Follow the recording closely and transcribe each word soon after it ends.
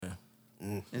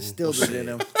Instilled it in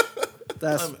him.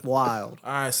 That's wild.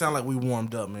 All right, sound like we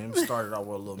warmed up, man. We started out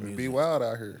with a little music. Be wild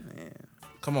out here. Man.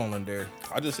 Come on, Lindare.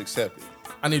 I just accept it.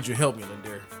 I need you to help me,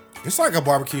 Lindare. It's like a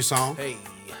barbecue song. Hey.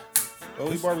 Oh,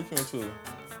 we barbecuing too.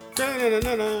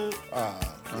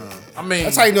 I mean,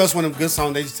 that's how you know it's one of them good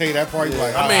songs. They just tell you that part. You're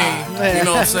like, I mean, you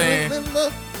know what I'm saying?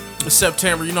 It's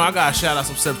September. You know, I got to shout out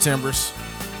some Septembers.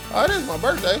 Oh, it is my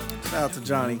birthday. Shout out to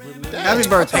Johnny. Damn, Happy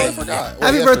birthday. I forgot.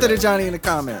 Happy birthday to Johnny in the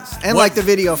comments. And What? like the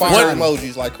video for Fire Johnny.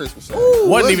 emojis like Christmas. Wasn't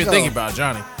let's even go. thinking about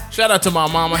Johnny. Shout out to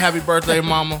my mama. Happy birthday,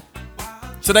 mama.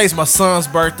 Today's my son's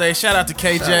birthday. Shout out to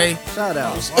KJ. Shout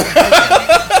out.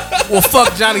 Well,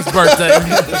 fuck Johnny's birthday.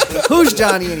 Who's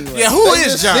Johnny anyway? Yeah, who They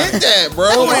is just Johnny? said that, bro.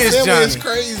 Who My is family Johnny? is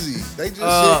crazy. They just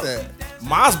said that.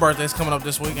 Ma's birthday's coming up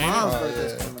this week, ain't Mom's it?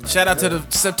 birthday's coming up. Shout out to the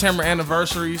September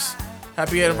anniversaries.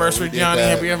 Happy anniversary, we did Johnny.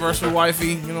 that. Happy anniversary, wifey.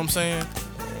 You know what I'm saying?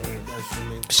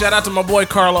 Shout out to my boy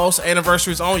Carlos.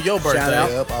 Anniversary's on your birthday. Shout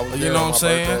out. Yep, I was You there know on what my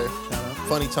I'm saying? birthday.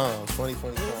 Funny times. Funny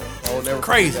times. I will never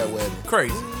Crazy. forget that wedding.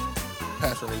 Crazy.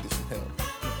 Pastor needed some help.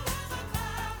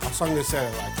 I sung this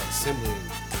at like assembly in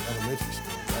elementary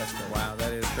school. That's crazy. Wow,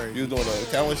 that is crazy. You was doing a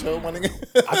talent show, my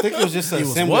nigga? I think it was just an He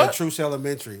was assembly what? at Truce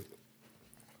Elementary.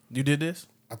 You did this?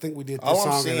 I think we did this All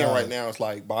song. I'm seeing at, right now is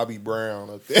like Bobby Brown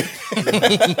up there.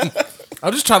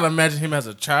 I'm just trying to imagine him as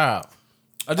a child.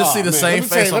 I just see the same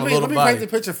face on a little Let me body. paint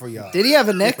the picture for y'all. Did he have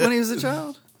a neck when he was a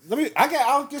child?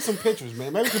 I'll get some pictures,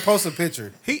 man. Maybe we can post a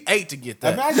picture. He ate to get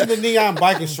that. Imagine the neon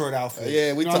biking short outfit. Yeah, I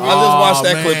You know just what I mean? watched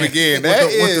that man. clip again.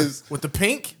 With the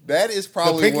pink. That is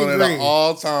probably pink one and of green. the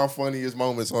all-time funniest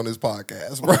moments on this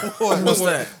podcast, bro. What's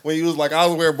that? When you was like, I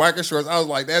was wearing biker shorts, I was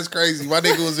like, that's crazy. My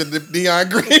nigga was in the neon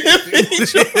green.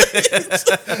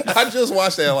 I just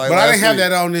watched that like But last I didn't have week.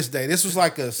 that on this day. This was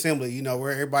like an assembly,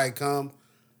 where everybody come.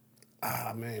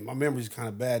 Man, my memory's kind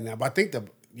of bad now. But I think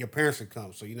your parents would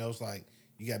come, so it's like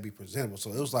you gotta be presentable.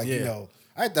 So it was like Yeah.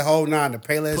 I had the whole nine, the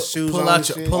Payless shoes Pull on. out and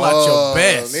your shit. pull out your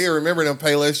best. Nigga, remember them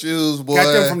Payless shoes, boy?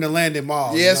 Got them from the Landon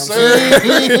Mall. Yes, you know what I'm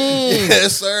saying? sir.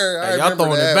 Yes, sir. I Hey, y'all remember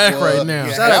throwing that, it back boy. right now.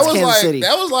 Yeah, Shout out that to was Kansas like City.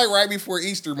 that was like right before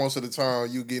Easter. Most of the time,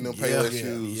 you getting them Payless Yeah.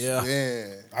 shoes. Yeah.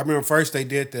 I remember first they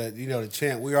did the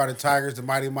chant, "We are the Tigers, the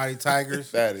mighty, mighty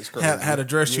Tigers." That is crazy. Had a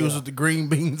dress shoes with the green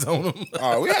beans on them.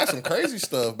 Oh, we had some crazy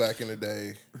stuff back in the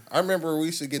day. I remember we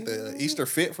used to get the Easter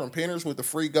fit from Pinners with the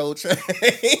free gold chain.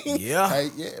 Yeah. Hey,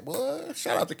 yeah, boy.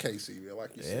 Shout out to Casey,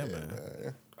 like you said,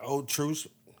 man. Old Truce.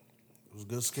 It was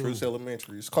good school. Truce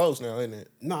Elementary. It's closed now, isn't it?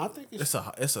 No, I think it's It's a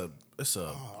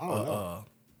I don't know.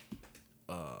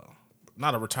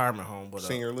 not a retirement home, but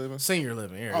Senior living? Senior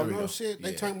living. Here, Oh there we no go. shit!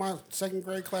 They Yeah. turned my second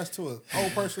grade class to an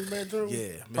old person's bedroom.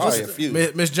 Yeah, Probably a few.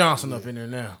 Miss Johnson up in there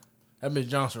now. That Miss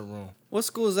Johnson room. What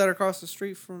school is that across the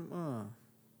street from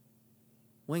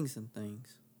Wings and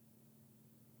Things?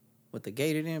 With the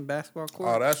gated in basketball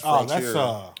court? Oh, that's Oh, Frontier.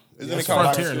 that's Isn't that's it called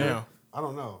Frontier Frontier? now. I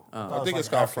don't know. I think it's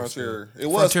called Frontier. It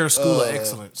was Frontier School of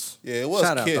Excellence. Yeah, it was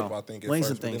Shout out, KIPP, though. I think. At Wings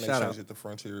first, and but then Things, they shout changed out. it to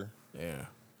Frontier. Yeah.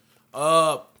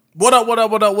 What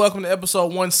up? Welcome to episode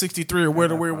 163 of Where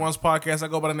the Weird Ones podcast. I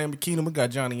go by the name of Keenum. We got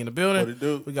Johnny in the building. What it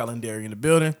do? We got Lindari in the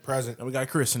building. Present. And we got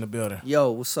Chris in the building.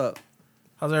 Yo, what's up?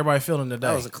 How's everybody feeling today?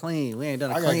 That was a clean. We ain't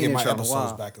done a I gotta clean get my intro in a episodes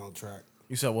while. back on track.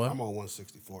 You said what? I'm on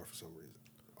 164 for some reason.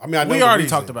 I mean, I know We the already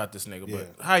reason. talked about this nigga, but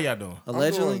Yeah. how y'all doing?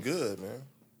 Allegedly? I'm doing good, man.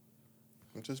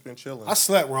 I've just been chilling. I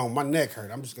slept wrong. My neck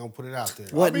hurt. I'm just gonna put it out there.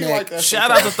 What I be neck? like that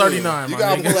Shout out to sometimes, 39, too. my You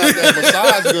gotta nigga. pull out that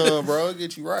massage gun, bro.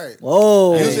 Get you right.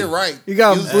 Whoa. Use it right. You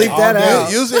gotta Use bleep it. that All out.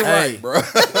 day. Use it Hey. right, bro.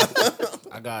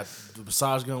 I got the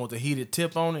massage gun with the heated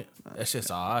tip on it. That shit's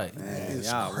all right. Man,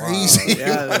 y'all crazy. wild.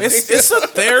 Yeah, It's a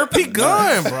therapy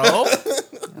gun, bro.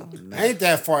 Ain't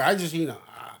that far. I just Hey,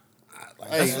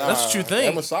 That's what you think.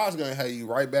 That massage gun had you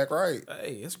right back right.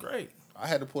 Hey, it's great. I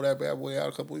had to pull that bad boy out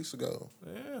a couple weeks ago.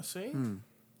 Yeah, see?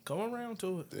 Come around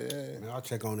to it. Yeah. Man, I'll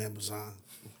check on Amazon.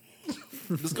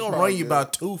 It's going to run you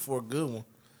about 2 for a good one.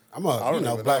 I'm don't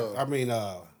even black. know. I mean,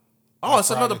 Oh, it's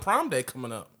another Friday. prom day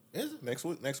coming up. is it? Next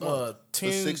week, next month. 10,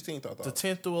 the 16th, I thought. The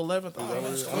 10th through 11th.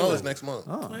 I know it's next month.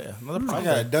 Yeah, another I prom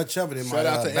got a day. Dutch oven in my Shout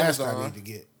out to basket I Amazon. need to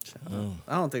get.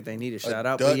 I don't think they need a A shout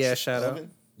out, Dutch but yeah, shout out.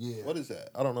 oven? Yeah. What is that?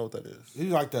 I don't know what that is. You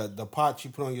like the pots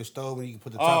you put on your stove and you can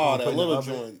put the top Oh, on. that put in the little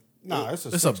oven? joint. Nah, it's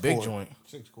a six big quart. joint.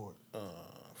 6 quart.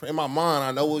 In my mind,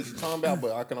 I know what you're talking about,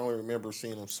 but I can only remember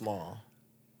seeing them small.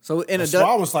 So in The a small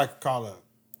Dutch, one's like called a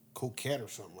coquette or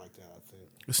something like that. I think.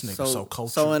 This nigga so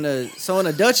cultured. so in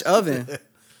a Dutch oven,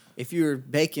 if you were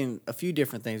baking a few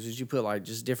different things, would you put like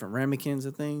just different ramekins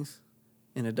of things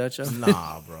in a Dutch oven?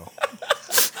 Nah, bro.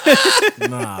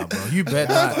 Nah, bro. You bet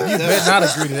not. You bet not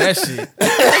agree to that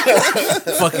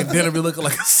shit. Fucking dinner be looking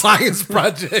like a science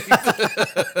project.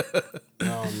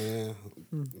 No man,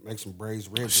 Make some braised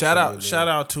ribs. Shout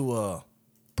out to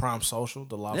Prime Social.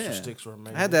 The lobster Yeah. sticks were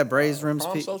amazing. I had that braised rims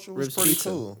Prom Social was pretty pizza.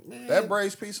 cool. That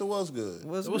braised pizza was good. It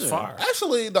was It was good. fire.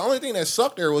 Actually, the only thing that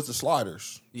sucked there was the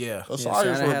sliders. Yeah. The see,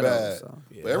 sliders I were had bad, those, so.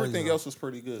 but everything else was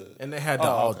pretty good. And they had the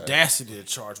audacity to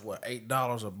charge what,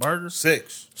 $8 a burger?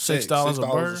 $6. $6 a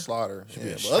burger. a slider. be Yeah,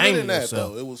 but ashamed other of than that,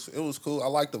 yourself. though, it was cool. I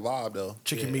liked the vibe though.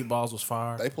 Chicken meatballs was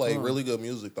fire. They played really good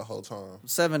music the whole time.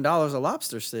 $7 a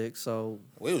lobster stick, so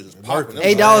We was just popping. It was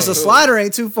 $8 a good. slider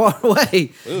ain't too far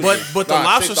away. It was But the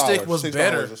lobster $6, stick was $6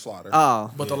 better. a slider.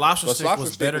 Oh, But the lobster But stick lobster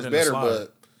was stick better than the slider.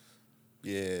 but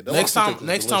yeah. the Next lobster time stick was I'm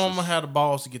delicious. gonna have the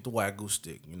balls to get the Wagyu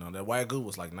stick. You know, that Wagyu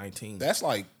was like 19. That's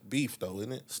like beef though,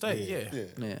 isn't it? Steak, yeah.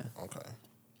 yeah. Okay.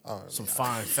 All right. Some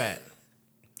fine fat.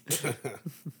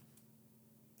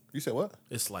 You said what?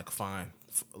 It's like fine,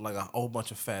 like a whole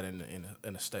bunch of fat in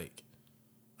a steak.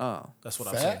 Oh, That's what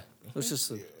I'm Fat? saying. it's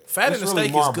just Fat It's in the really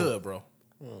steak marble. is good, bro.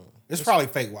 It's probably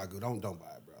fake Wagyu. Don't buy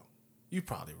it, bro. You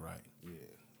probably right. Yeah.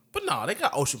 But no, they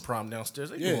got Ocean Prime downstairs.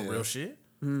 They doing Yeah. real shit.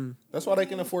 That's why they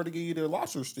can afford to give you the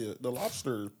lobster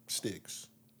sticks.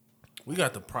 We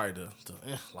got probably the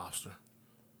lobster.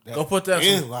 Go put that.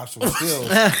 And Some, lobster was still.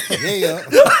 yeah.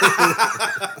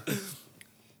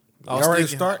 I You already was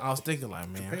thinking, start? I was thinking like,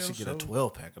 man, I should get a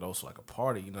 12-pack of those for like a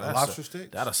party. You know, that's lobster sticks?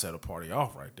 That'll set a party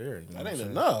off right there. You know That what I'm ain't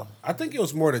saying? enough. I think it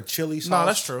was more the chili sauce. No,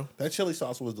 that's true. That chili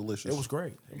sauce was delicious. It was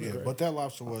great. It was Yeah, great. but that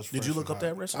lobster was. Did you fresh look and up hot.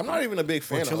 that recipe? I'm not even a big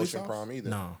fan of chili Ocean sauce? Prime either.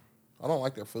 No, I don't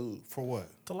like their food. For what?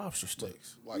 the lobster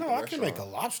sticks. Like No, the I can make a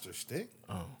restaurant. lobster stick.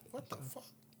 Oh, What the fuck?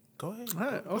 go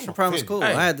ahead. Ocean Prime was cool.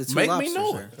 Hey, I had the two make me lobsters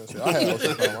know there. it. See, I had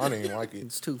Ocean Prime. I didn't even like it.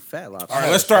 It's two fat lobsters. All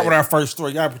right, let's start with our first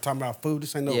story. Y'all been talking about food.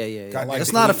 This ain't no. Yeah. goddamn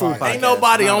It's not a food podcast. podcast. Ain't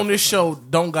nobody Not a on this show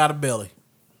don't got a belly.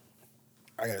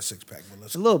 I got a 6-pack, but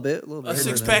let's A little bit. A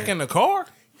 6-pack in the car.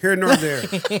 here nor there.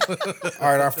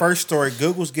 All right, our first story.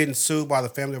 Google's getting sued by the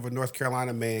family of a North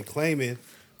Carolina man claiming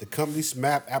the company's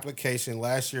map application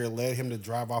last year led him to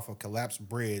drive off a collapsed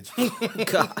bridge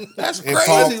God. That's And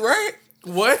crazy, Paul- right?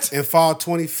 What? and fall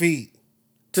 20 feet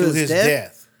To his his death?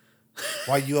 death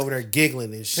while you over there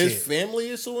giggling and shit. His family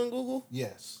is suing Google.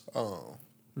 Yes. Oh,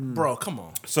 Bro, come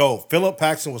on. So Philip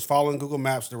Paxton was following Google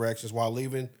Maps directions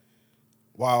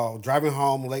while driving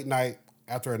home late night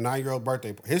after a 9-year-old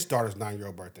birthday. His daughter's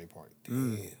 9-year-old birthday party.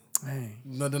 Damn. Hey.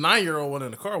 No, the 9-year-old wasn't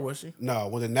in the car, was she? No,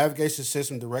 when the navigation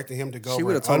system directed him to go She over an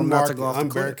would've told him not to unmarked, go off the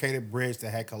cliff. unbarricaded bridge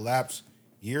that had collapsed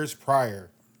years prior,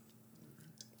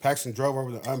 Paxton drove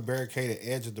over the unbarricaded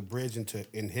edge of the bridge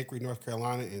in Hickory, North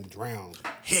Carolina, and drowned.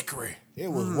 Hickory.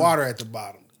 It was water at the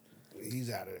bottom. He's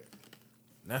out of there.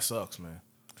 That sucks, man.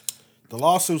 The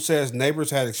lawsuit says neighbors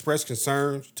had expressed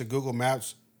concerns to Google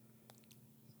Maps,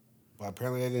 but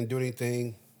apparently they didn't do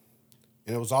anything.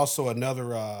 And it was also another.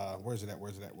 Where's it at?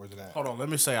 Hold on, let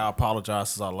me say I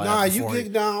apologize as I laughed Nah, you before,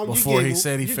 get down, you before he giggle,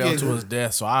 said he you fell to giggle. his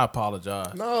death, so I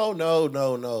apologize. no.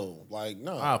 Like,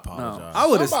 no. I apologize. I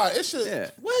would have. Somebody, it should. Yeah.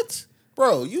 What?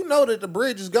 Bro, you know that the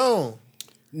bridge is gone.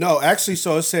 No, actually,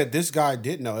 so it said this guy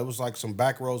did know. It was like some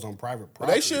back roads on private But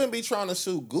property. they shouldn't be trying to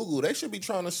sue Google. They should be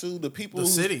trying to sue the people The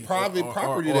whose city, private or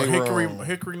property or they Hickory, were on.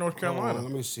 Hickory, North Hold on, Carolina.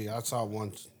 let me see. I saw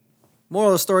one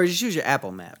Moral of the story: just use your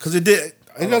Apple Maps. because it did.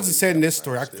 It doesn't say in this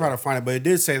story. I can try to find it, but it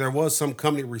did say there was some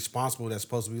company responsible that's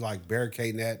supposed to be like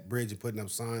barricading that bridge and putting up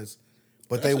signs,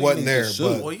 but That's they what you wasn't need to there.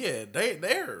 sue. But Well, yeah,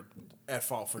 they're at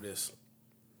fault for this.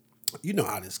 you know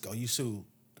how this go. You sue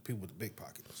the people with the big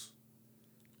pockets.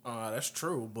 That's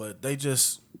true, but they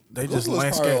just Google is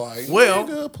landscape. probably like, Well,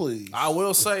 nigga, please. I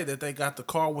will say that they got the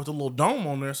car with a little dome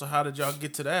on there. So how did y'all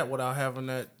get to that without having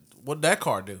that? What did that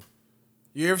car do?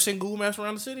 You ever seen Google Maps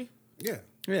around the city? Yeah.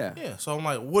 Yeah. Yeah. So I'm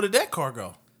like, where did that car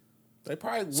go? They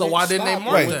probably So went why didn't they stop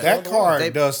mark Wait, that? that car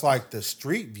They- does like the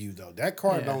street view though. That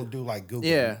car Yeah. don't do like Google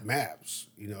Yeah. Maps.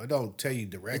 You know, it don't tell you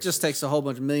directions. It just takes a whole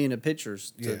bunch of million of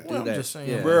pictures to Yeah. do Well, I'm that. just saying,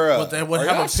 Yeah. Bruh. but they would Are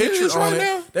have y'all a picture serious on right it.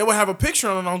 now? They would have a picture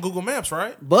on it on Google Maps,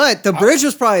 right? But the bridge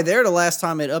was probably there the last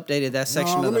time it updated that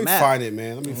section No, of let the me map. find it,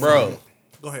 man. Let me find Bro, it.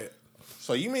 Go ahead.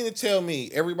 so you mean to tell me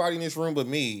everybody in this room but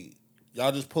me,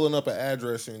 y'all just pulling up an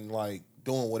address and like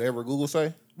doing whatever Google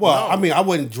say? Well, No. I mean, I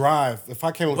wouldn't drive if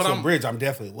I came up But to a I'm- bridge. I'm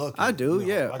definitely looking. I do, You know,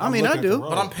 yeah. like I I'm mean, I looking at the do. road.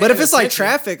 But I'm But if it's like attention.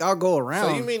 traffic, I'll go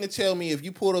around. So you mean to tell me if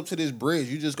you pulled up to this bridge,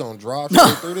 you just gonna drive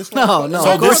straight through this? no, motherfucker? no,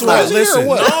 So of this course not. crazy or Listen.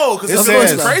 what? No, because It if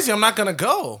it's says- crazy, I'm not gonna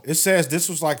go. It says this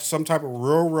was like some type of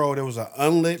rural road. It was an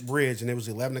unlit bridge, and it was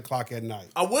 11 o'clock at night.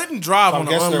 I wouldn't drive So on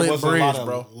I an guess there unlit wasn't a bridge, lot of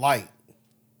bro. light.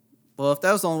 Well, if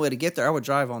that was the only way to get there, I would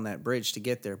drive on that bridge to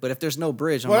get there. But if there's no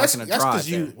bridge, I'm Well, not that's going to because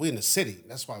drive there. we in the city.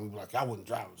 That's why we were like, I wouldn't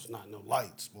drive. There's not no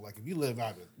lights. But like if you live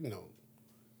out,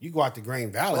 you go out to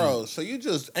Green Valley. Bro, so you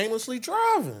just aimlessly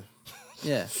driving.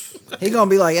 Yeah. He gonna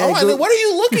be like, hey, I'm like, Google, what are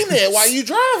you looking at while you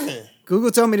driving?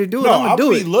 Google told me to do it. No, I'm gonna I'll do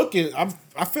be it. looking.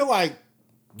 I feel like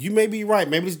you may be right.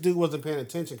 Maybe this dude wasn't paying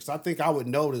attention because I think I would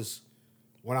notice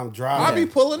when I'm driving. I be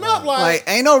pulling up Like,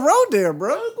 ain't no road there,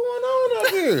 bro. what's going on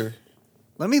up here?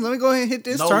 Let me go ahead and hit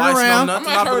this. No Turn lights, no around. nothing.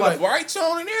 I'm I'll be turning the like, lights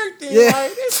on and everything. Yeah.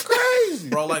 Like, it's crazy.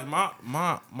 bro, like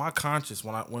my conscience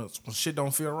when shit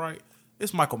don't feel right,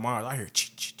 it's Michael Myers. I hear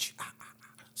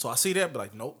so I see that, but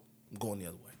like, nope, I'm going the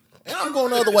other way. And I'm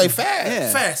going the other way fast.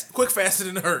 Yeah. Fast, quick, faster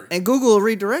than a hurry. And Google will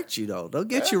redirect you though. They'll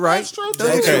get you right. That's true,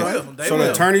 They'll too. get you Okay. right. They So will.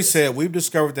 the attorney said, we've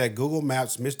discovered that Google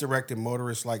Maps misdirected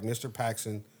motorists like Mr.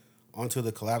 Paxson onto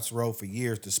the collapsed road for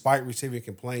years, despite receiving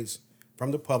complaints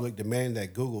from the public demanding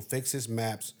that Google fix its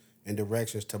maps and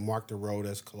directions to mark the road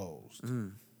as closed.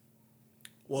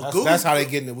 Well, That's how they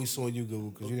getting it. We suing you,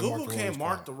 Google, because you didn't Google mark the road can't as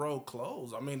mark closed. the road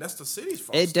closed. I mean, that's the city's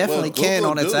fault. It definitely can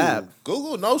on its app.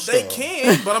 Google knows They stuff.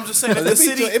 can, but I'm just saying that the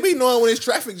city. It be knowing when it's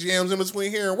traffic jams in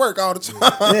between here and work all the time.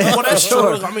 Well, that's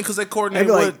true. I mean, because they coordinate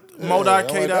They be with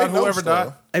MoDOT, they KDOT, know whoever stuff.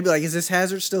 dot. I'd be like, is this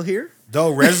hazard still here?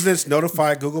 Though residents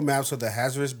notified Google Maps of the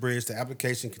hazardous bridge, the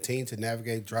application continued to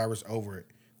navigate drivers over it,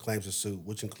 claims the suit,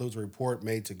 which includes a report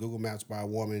made to Google Maps by a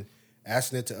woman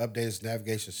asking it to update its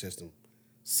navigation system.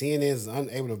 CNN is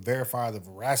unable to verify the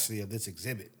veracity of this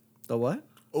exhibit. The what?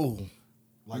 Ooh,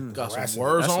 Like the got some veracity.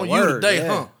 words That's a on you word, today, yeah.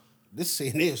 huh? This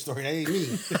CNN story, that ain't me.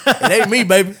 It ain't me,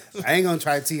 baby. I ain't gonna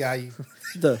try to TI you.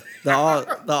 The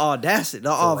audacity,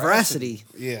 the veracity.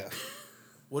 Yeah.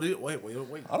 What did wait?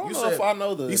 I don't You know said- if I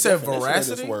know the You said definition of this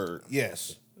veracity? word.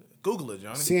 Yes. Google it,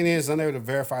 Johnny. CNN is unable to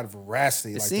verify the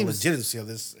veracity, like seems- the legitimacy of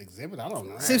this exhibit. I don't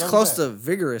know. Seems close to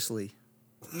vigorously.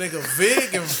 Nigga,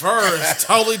 vig and ver is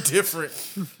totally different.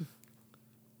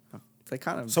 They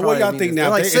kind of. So what y'all think now?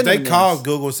 Like If they synonyms. call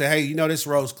Google and say, "Hey, you know this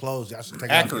road's closed. Y'all should take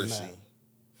it off your Accuracy.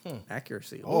 map."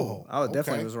 Accuracy. Oh, I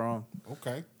definitely okay. was wrong.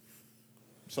 Okay.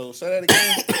 So say that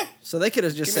again. So they could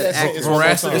have just Give me said that sentence accuracy. one more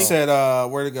Veracity. It time. said,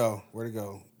 "Where to go? Where to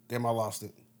go?" Damn, I lost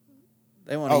it.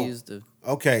 They want to Oh. use the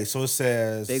Okay, so it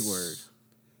says big words.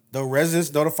 Though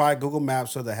residents notified Google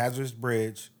Maps of the hazardous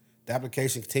bridge, the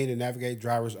application continued to navigate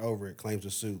drivers over it, claims the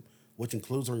suit, which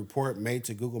includes a report made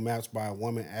to Google Maps by a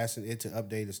woman asking it to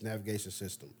update its navigation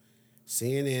system.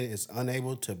 CNN is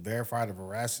unable to verify the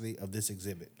veracity of this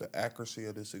exhibit. The accuracy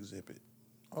of this exhibit.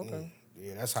 Okay.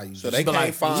 Yeah, that's how you. So do they it. can't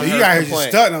like- find. So you her out here just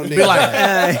complaint. stunting on niggas. Be like,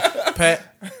 Hey,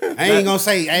 Pat, I ain't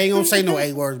gonna say no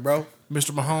 8 words, bro.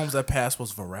 Mr. Mahomes, that pass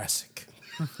was veracic.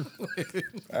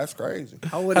 That's crazy.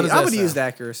 I would How does that use sound? the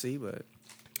accuracy, but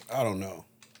I don't know.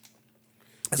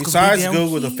 'cause Besides we down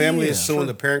Google, the family is here. suing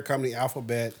the parent company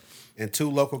Alphabet and 2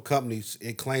 local companies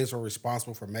it claims are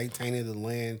responsible for maintaining the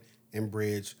land and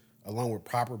bridge, along with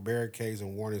proper barricades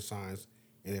and warning signs,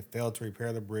 and it failed to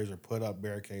repair the bridge or put up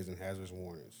barricades and hazardous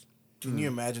warnings. Can you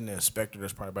imagine the inspector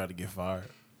that's probably about to get fired?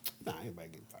 Nah, anybody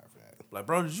getting fired for that. Like,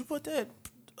 bro, did you put that?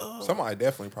 Somebody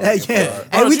definitely probably. hey, get yeah. fired.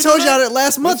 Hey, Bro, we you told know y'all that? that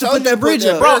last month to told put you that to put bridge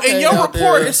that up, Bro, barricade in your out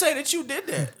report, there. it said that you did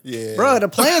that. Yeah. bro. The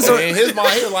plans are. In his mind,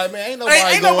 he was like, man, ain't nobody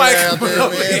Ain't going nobody out coming there,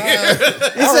 over man.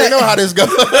 I already know how this goes.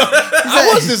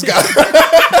 I was this guy.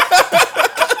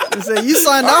 He said, you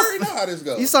signed I off. already know how this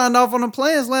goes. You signed off on the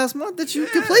plans last month that you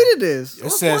completed this. It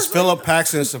says Philip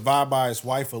Paxson survived by his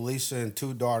wife Alicia and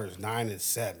 2 daughters, 9 and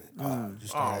 7.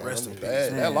 Just Oh, thought- rest in peace.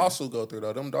 That lawsuit go through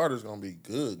though. Them daughters gonna be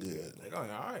good. They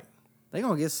going all right. They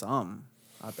gonna get something.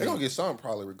 I They think. gonna get something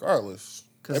probably regardless.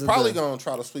 'Cause They of probably the- gonna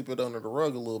try to sweep it under the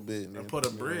rug a little bit And put a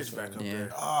bridge back up Yeah.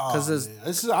 there. Oh, Because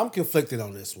there's man. I'm conflicted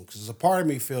on this one because a part of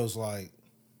me feels like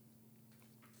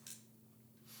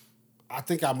I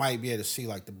think I might be able to see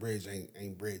like the bridge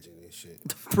ain't bridging and shit.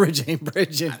 bridge ain't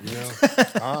bridging. You know,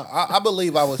 I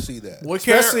believe I would see that. What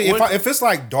especially what, if it's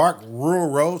like dark rural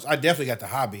roads, I definitely got the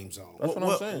high beams on. That's what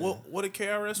I'm saying. What did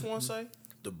KRS One say?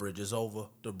 The bridge is over.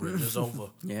 The bridge is over.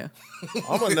 Yeah.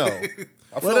 I'm gonna know.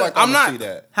 I feel like I'm I'm not- gonna see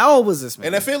that. How old was this man?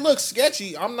 And if it looks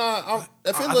sketchy, I'm not.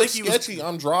 If I it looks think he was- sketchy,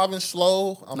 I'm driving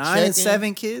slow. I'm 9 checking. and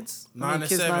 7 kids. 9 and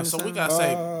Kids 7. So we gotta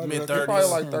say mid He's probably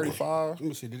 30s. like 35. Let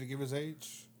me see. Did it give his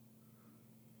age?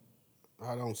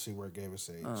 I don't see where it gave his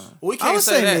age. We I can't would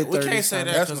say say that. We mid-30s, can't say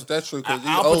that That's because that's true. Because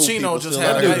Al Pacino just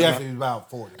had That a dude baby. definitely about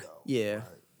 40 though. Yeah.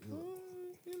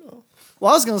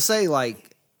 Well, I was gonna say like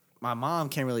my mom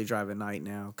can't really drive at night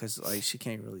now because like she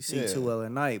can't really see Yeah. too well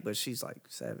at night, but she's like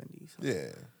 70. So,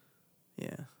 Yeah,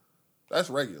 yeah. that's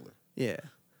regular. Yeah.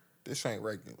 This ain't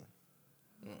regular.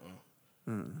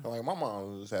 Like my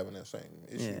mom was having that same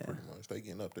issue Yeah. pretty much. They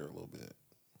getting up there a little bit.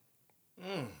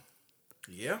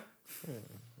 yeah,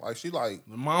 Like she like,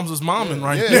 the mom's is momming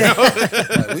right yeah.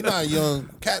 now. Like, we not young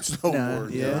cats no Nah, more.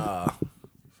 yeah.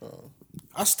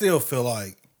 I still feel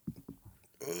like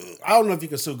I don't know if you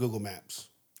can sue Google Maps.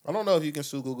 I don't know if you can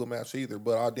sue Google Maps either,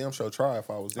 but I'll damn sure try if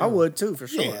I was them. I would too, for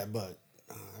sure. Yeah, but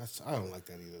I don't like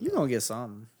that either. You gonna get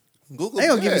something. Google, They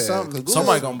gonna give you something.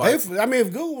 Somebody gonna buy it. I mean, if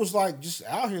Google was like just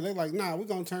out here, they like, nah, we're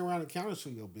gonna turn around and counter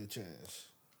sue your bitch ass.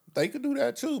 They could do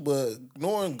that too, but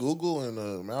knowing Google and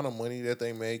the amount of money that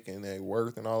they make and their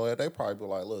worth and all that, they probably be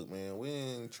like, look, man, we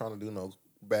ain't trying to do no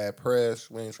bad press.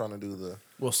 We ain't trying to do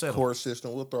the court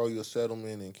system. We'll throw you a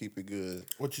settlement and keep it good.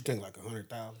 What you think, like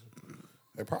 100,000?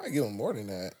 They probably give them more than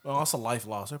that. Well, that's a life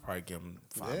loss. They probably give them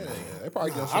 $5 million. They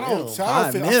probably give them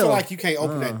I feel like you can't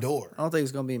open that door. I don't think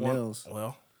it's gonna be mills.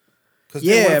 Well, Because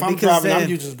Yeah, if I'm because driving, then- I'm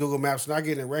using Google Maps and I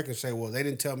get in a wreck and say, well, they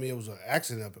didn't tell me it was an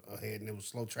accident up ahead and it was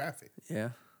slow traffic. Yeah.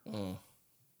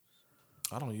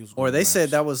 I don't use. Or Google they said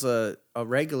Maps. that was a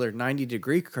regular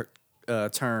 90-degree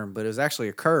turn, but it was actually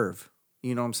a curve.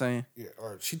 You know what I'm saying? Yeah,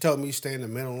 or she told me stay in the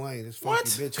middle lane. This funky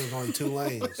bitch was only 2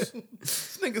 lanes.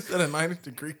 This nigga said a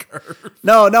 90-degree curve.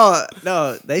 No.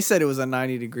 They said it was a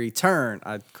 90-degree turn.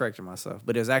 I corrected myself,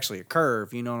 but it was actually a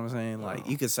curve. You know what I'm saying? Like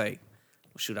you could say,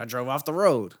 well, "Shoot, I drove off the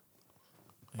road."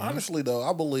 Honestly, though,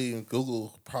 I believe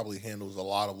Google probably handles a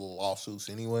lot of lawsuits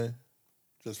anyway,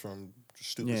 just from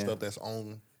stupid stuff that's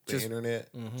on the internet.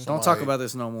 Don't talk about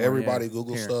this no more. Everybody Yeah.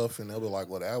 Google Here. stuff, and they'll be like,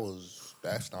 well,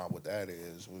 that's not what that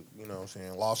is. You know what I'm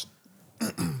saying? Lost.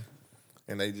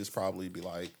 And they just probably be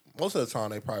like, most of the time,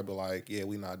 they probably be like, yeah,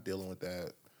 we not dealing with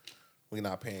that. We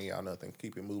not paying y'all nothing.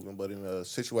 Keep it moving. But in a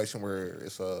situation where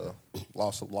it's a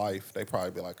loss of life, they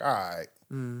probably be like, all right,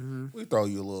 we throw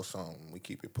you a little something. We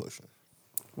keep it pushing.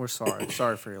 We're sorry.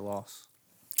 Sorry for your loss.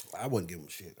 I wouldn't give them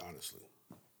shit, honestly.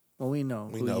 Well, we know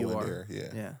We who know you in are. there,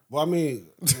 yeah. Well, I mean,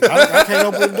 I can't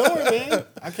open the door, man.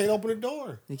 I can't open the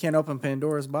door. You can't open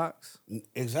Pandora's box.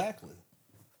 Exactly.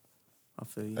 I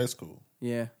feel you. That's cool.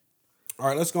 Yeah. All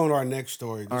right, let's go on to our next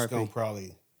story. This is RIP. going to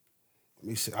probably... Let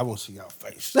me see. I won't see y'all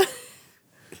face.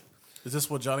 Is this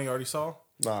what Johnny already saw?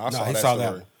 Nah, No, I he saw saw that that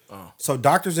story. one. So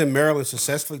doctors in Maryland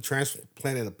successfully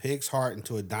transplanted a pig's heart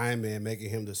into a dying man, making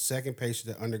him the second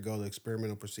patient to undergo the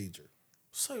experimental procedure.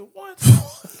 Say what?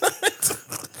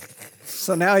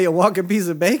 So now you're a walking piece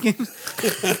of bacon.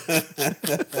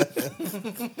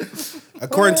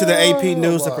 According to the AP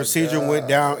News, the procedure went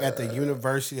down at the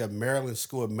University of Maryland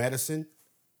School of Medicine,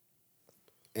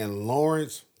 and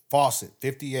Lawrence Fawcett,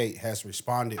 58, has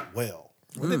responded well.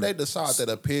 When did they decide that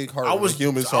a pig heart I and was a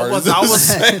human I heart was is I the was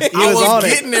same? I was on it.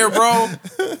 getting there, bro.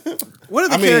 What are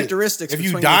the I mean, characteristics if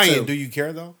between you dying, the two? do you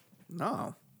care though?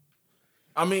 No.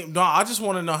 I mean, no, I just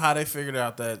want to know how they figured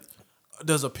out that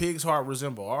does a pig's heart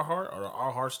resemble our heart, or are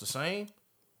our hearts the same?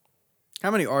 How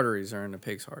many arteries are in a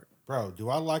pig's heart? Bro, do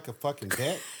I like a fucking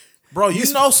bet? Bro,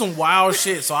 you know some wild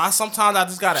shit. So sometimes I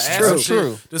just gotta ask true, some shit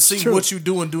true. to see True. what you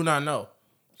do and do not know.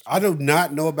 I do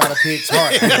not know about a pig's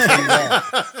heart. I can tell you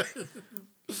that.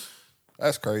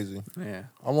 That's crazy. Yeah.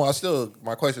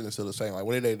 My question is still the same. Like,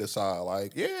 when did they decide?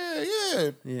 Like, this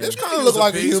It kind of was look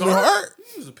like a pig's human heart.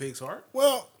 It was a pig's heart.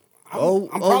 Well, Oh,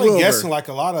 I'm oh, probably Wilbur. guessing like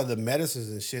a lot of the medicines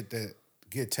and shit that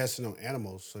get tested on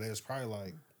animals. So there's probably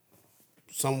like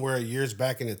somewhere years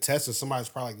back in the testing, somebody's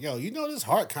probably like, yo, you know, this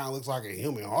heart kind of looks like a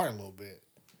human heart a little bit.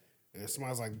 And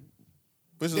somebody's like,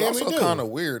 Which is Damn, also they do. kind of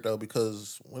weird though,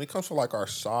 because when it comes to like our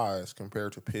size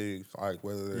compared to pigs, like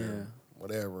whether they're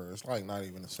whatever, it's like not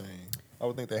even the same. I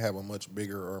would think they have a much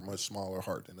bigger or much smaller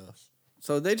heart than us.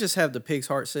 So they just have the pig's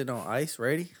heart sitting on ice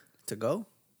ready to go?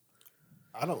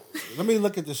 let me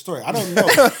look at the story. I don't know.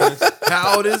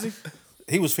 How old is he?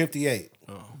 He was 58.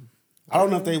 I don't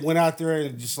know if they went out there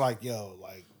and just like, yo,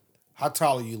 like, how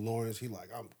tall are you, Lawrence? He like,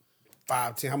 I'm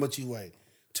 5'10". How much you weigh?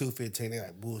 215. They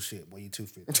like, bullshit, boy, you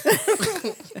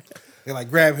 215. They like,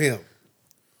 grab him.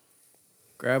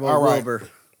 Grab All old right. Wilbur.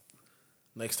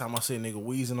 Next time I see a nigga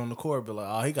wheezing on the court, be like,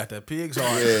 oh, he got that pig's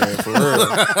heart. Yeah, for real.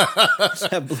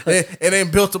 It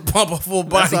ain't built to pump a full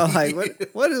body. That's all I'm like,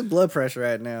 what is blood pressure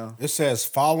at now? It says,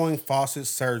 following Fawcett's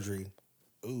surgery,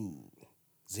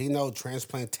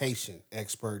 xenotransplantation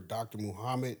expert Dr.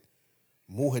 Muhammad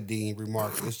Muhaddin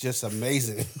remarked, it's just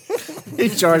amazing. He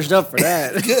charged up for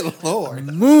that. Good Lord.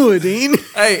 Muad'Din.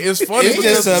 Hey, it's funny. It's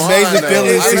just because- amazing Though. feeling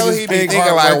to I see know this he be big thinking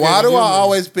heart like, working why do I human.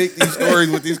 always pick these stories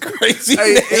with these crazy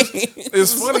Hey, names?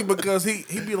 it's funny because he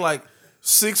be like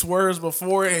 6 words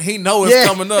before and he know it's Yeah,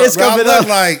 coming up. it's Bro, I coming look up.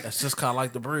 like That's just kind of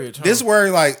like the bridge. Huh? this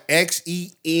word like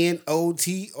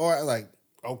XENOTR, like,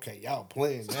 okay, y'all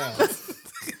playing now.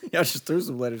 Y'all just threw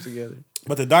some letters together.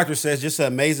 But the doctor says just an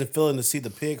amazing feeling to see the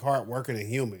pig heart working in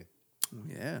human.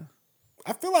 Yeah.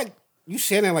 I feel like you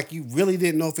saying like you really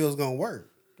didn't know if it was gonna work.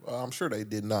 Well, I'm sure they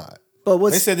did not. But They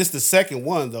what's said this the second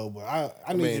one though, but I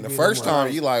I need mean, to the be first a little more-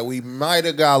 time you like, we might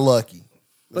have got lucky.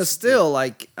 but still,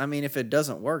 like, I mean, if it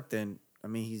doesn't work, then I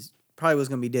mean he's probably was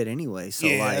gonna be dead anyway. So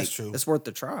Yeah, like, that's true. it's worth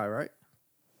the try, right?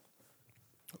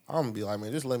 I'm gonna be like,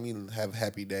 man, just let me have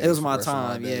happy days. It was for my the rest of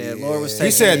time. day. Yeah, Lord was He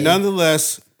taking said, me.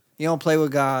 nonetheless, You don't play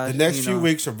with God. the next you few know.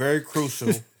 weeks are very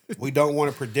crucial. We don't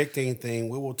want to predict anything.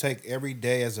 We will take every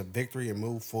day as a victory and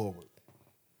move forward.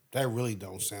 That really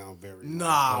don't sound very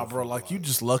Nah, bro. Like you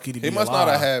just lucky to be He must alive.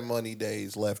 not have had money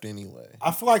days left anyway.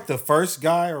 I feel like the first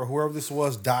guy or whoever this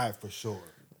was died for sure.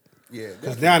 Yeah,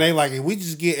 Because now they like, if we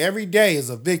just get every day as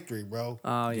a victory, bro.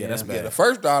 Oh yeah, that's yeah. bad. The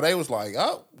first die, they was like,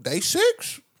 oh, day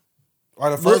 6. Or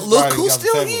the first Look guy that who's got the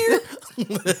still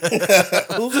table.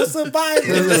 here. Who's a survivor?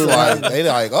 It's like they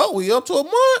like, oh, we up to a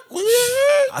month.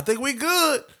 I think we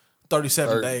good.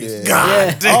 37 days. yeah.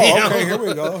 God damn. Oh, okay.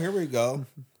 Here we go.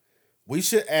 We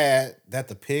should add that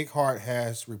the pig heart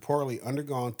has reportedly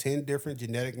undergone 10 different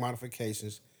genetic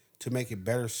modifications to make it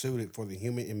better suited for the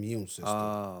human immune system.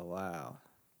 Oh wow.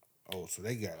 Oh, so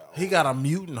they got He got a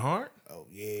mutant heart? oh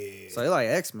yeah, So they like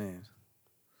X-Men.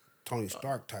 Tony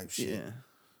Stark type shit. Yeah.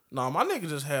 Nah, my nigga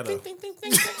just had a.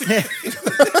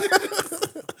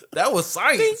 That was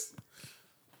science.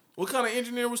 What kind of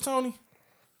engineer was Tony?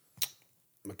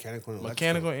 Mechanical and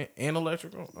Mechanical and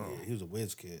electrical? Oh. Yeah, he was a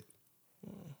whiz kid.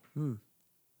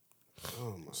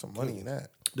 Some money in that.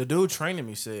 The dude training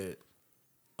me said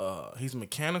he's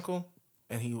mechanical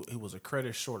and he was a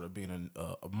credit short of being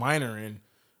a minor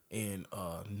in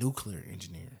nuclear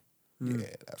engineering. Yeah,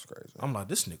 that's crazy. I'm like,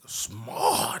 this nigga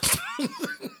smart.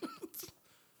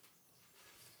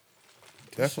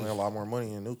 Definitely a lot more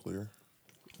money in nuclear.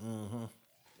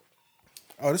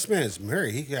 Oh, this man is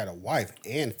married. He got a wife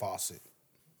and Fawcett.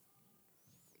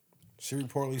 She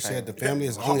reportedly said the family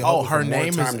is only hoping her for more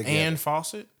name time is together. Ann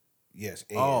Fawcett? Yes.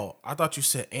 Ann. Oh, I thought you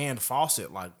said Ann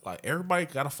Fawcett. Like everybody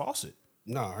got a faucet.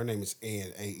 No, her name is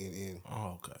Ann, A-N-N.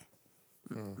 Oh, okay.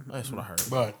 That's what I heard.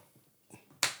 But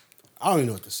I don't even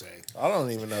know what to say. I don't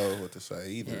even know what to say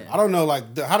either. I don't know,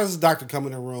 like, how does this doctor come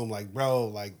in the room? Like, bro,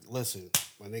 like, listen,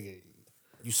 my nigga,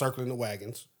 you circling the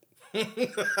wagons.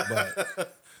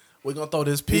 But We're gonna throw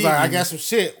this pig. he's like, I in. got some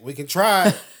shit. We can try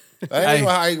it. That ain't even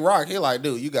how he rock. He like,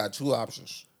 dude, you got 2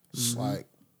 options. It's like,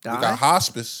 we Die? got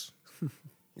hospice.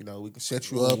 You know, we can set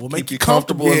you up, We'll keep make you you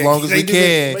comfortable comfortable. as long as we They just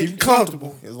can. Keep you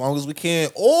comfortable. As long as we can.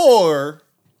 Or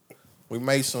we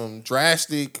made some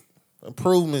drastic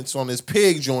improvements on this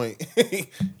pig joint.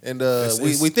 And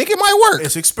we think it might work.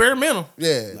 It's experimental.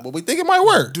 Yeah, but we think it might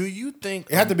work. Do you think?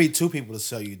 It had to be 2 people to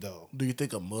sell you, though. Do you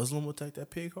think a Muslim would take that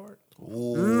pig heart?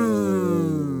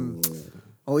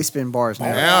 Oh, we spin bars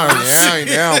now.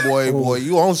 Down, boy.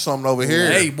 You own something over here.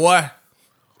 Hey, boy,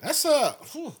 That's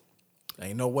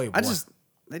ain't no way, boy.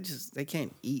 They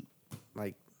can't eat.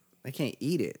 Like, they can't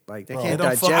eat it. Like, they Bro, can't they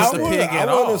don't fuck digest with it. the pig at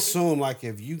I would all. assume, like,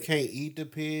 if you can't eat the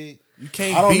pig, you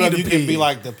can't. I don't be know if the you pig. can be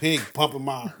like the pig pumping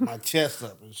my chest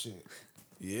up and shit.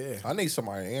 Yeah, I need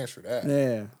somebody to answer that.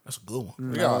 Yeah. that's a good one.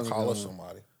 We gotta call us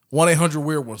somebody.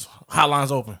 1-800-WEIRD-ONES.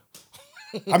 Hotlines open.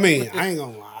 I mean, I ain't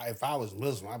gonna lie. If I was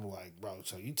Muslim, I'd be like, bro,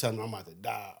 so you tell me I'm about to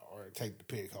die or take the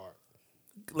pig heart.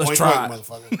 Let's Point try blank, it.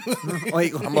 motherfucker.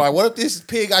 Wait, I'm like, what if this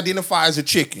pig identifies as a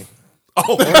chicken? Yeah.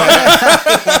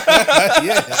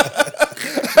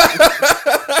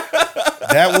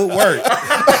 That would work.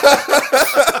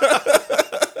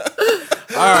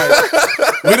 All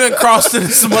right, we done crossed into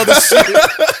some other shit.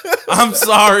 I'm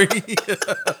sorry.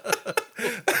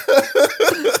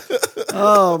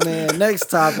 oh man. Next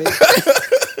topic.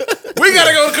 We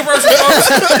gotta go to commercial.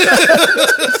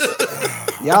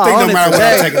 Y'all I think on no it matter what,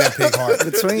 I'm today. taking that pig heart.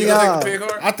 Between You y'all. gonna take the pig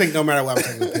heart? I think no matter what, I'm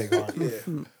taking the pig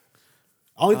heart.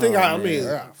 Only thing I mean,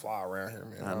 I gotta fly around here,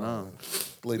 man. I know.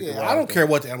 I don't care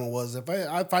what the animal was.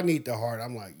 If I need the heart,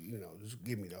 I'm like, just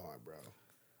give me the heart, bro.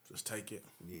 Just take it.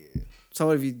 Yeah. So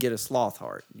what if you get a sloth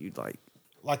heart? You'd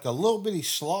Like a little bitty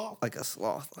sloth. like a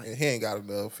sloth. Like, He ain't got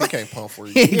enough. He can't pump for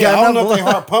you. He Yeah, I got don't know enough if they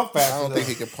blood. heart pump fast I don't enough. think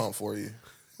he can pump for you.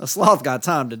 A sloth got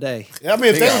time today. I mean,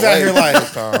 if He they got was out here way like,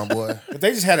 this time, boy. if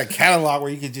they just had a catalog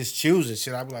where you could just choose and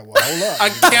shit, I'd be like, well, hold up. A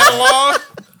catalog.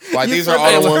 Like these are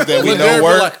all the ones that we know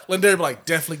work. Lindari be like,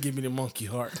 definitely give me the monkey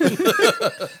heart.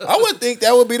 I would think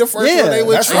that would be the first Yeah, one they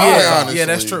would that's try. right. Honestly, Yeah,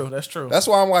 that's true. That's true. That's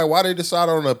why I'm like, why they decide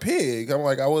on a pig? I'm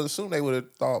like, I would assume they would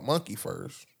have thought monkey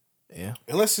first. Yeah.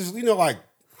 Unless it's, like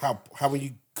how when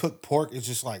you cook pork, it's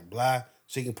just like blah,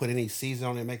 so you can put any season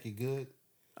on it and make it good.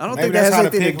 I don't Maybe think that has how the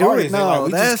anything to pig do heart with is. They like, no.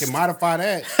 we That's just can modify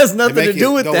that. has and nothing make to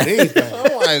do it with go that. anything.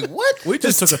 I'm like, what? We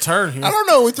just took a turn here. I don't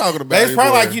know what we're talking about. It's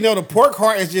probably anymore. like, the pork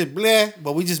heart is just bleh,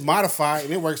 but we just modify it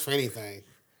and it works for anything.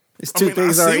 These I two mean,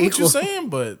 things I are see what equal. you're saying,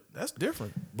 but that's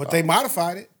different. But they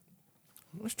modified it.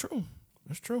 That's true.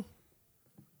 That's true.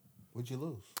 What'd you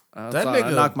lose? I'm That sorry, I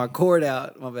nigga- knocked my cord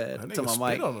out. My bad. That To nigga my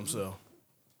spit mic. on himself.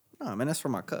 Oh man, that's for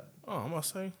my cup. Oh, I'm gonna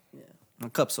say. My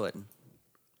cup sweating.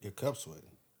 Your cup sweating.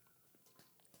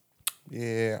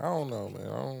 Yeah, I don't know, man.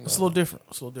 I don't know. It's a little different.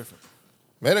 It's a little different.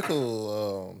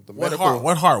 Medical, the What medical. heart?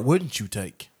 What heart wouldn't you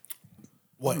take?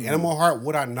 What animal heart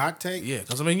would I not take? Yeah,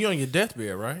 because I mean, you're on your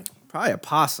deathbed, right? Probably a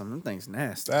possum. Them things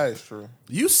nasty. That is true.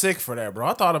 You sick for that, bro.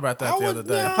 I thought about that the other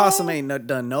day. A possum ain't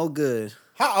done no good.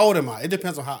 How old am I? It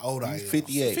depends on how old I am.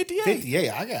 58. 58. 58.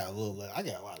 I got a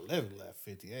lot of living left.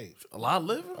 58. A lot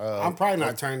living? I'm probably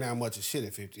not turning down much of shit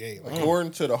at 58. Like,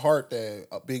 According to the heart that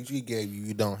Big G gave you,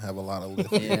 you don't have a lot of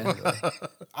lift. Yeah.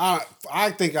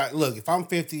 I think look. If I'm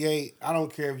 58, I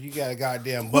don't care if you got a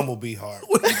goddamn bumblebee heart.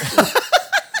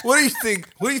 What do you think?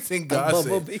 What do you think God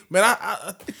said? Man,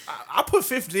 I put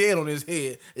 58 on his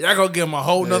head. Y'all gonna give him a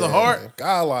whole nother heart?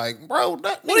 God, like, bro,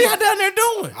 What are y'all down there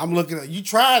doing? I'm looking at you.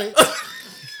 Tried it.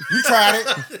 You tried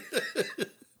it.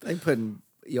 They putting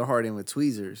your heart in with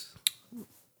tweezers.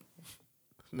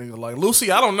 Nigga like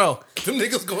Lucy, I don't know. Them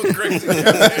niggas going crazy.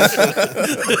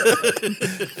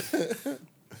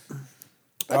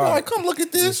 I'm like, come look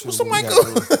at this. What's what we somebody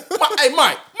gotta go? Hey,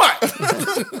 Mike.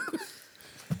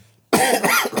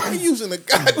 I'm using a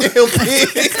goddamn pig.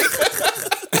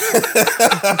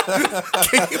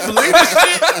 Can you believe this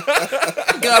shit?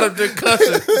 Got a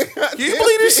concussion. Can you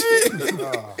believe this shit?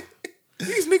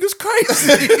 These niggas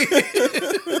crazy.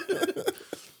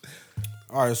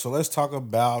 All right, so let's talk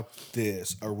about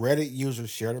this. A Reddit user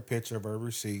shared a picture of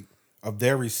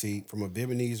their receipt from a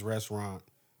Vietnamese restaurant.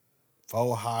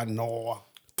 Pho Ha Noa.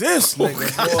 This nigga,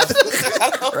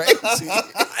 Crazy.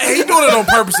 hey, he doing it on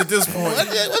purpose at this point.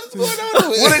 What's going on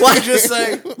with What did you just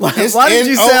say? Why did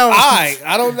you sound?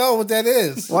 I don't know what that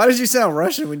is. Why did you sound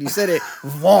Russian when you said it?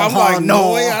 I'm like,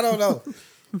 no way, I don't know.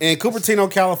 In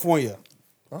Cupertino, California,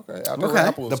 Okay.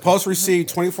 the post received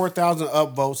 24,000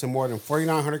 upvotes and more than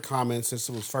 4,900 comments since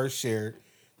it was first shared.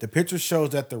 The picture shows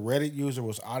that the Reddit user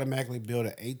was automatically billed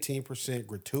an 18%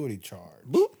 gratuity charge,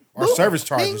 or service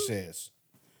charge, it says,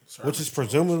 which is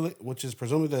presumably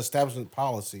the establishment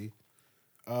policy.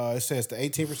 It says the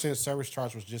 18% service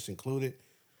charge was just included,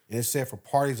 and it said for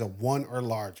parties of one or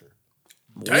larger.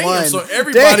 Damn, One. so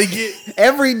everybody get.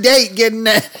 Every date getting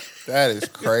that. That is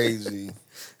crazy.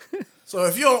 So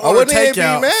if you don't I order wouldn't even be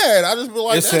takeout, mad. I just be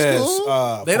like, It that's says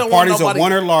cool. They for don't want parties nobody- of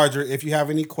one or larger. If you have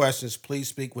any questions, please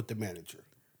speak with the manager.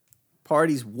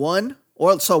 Parties one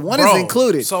or so one Bro, is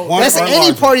included. so That's one or any that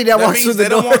larger. party that walks means through the they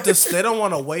door. don't want this. They don't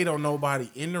want to wait on nobody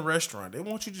in the restaurant. They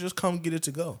want you to just come get it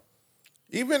to go.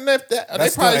 Even if they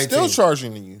That's probably still still 18.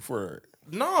 charging you for it.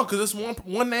 No, because it's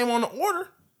one name on the order.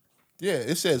 Yeah,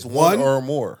 it says one or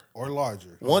more. Or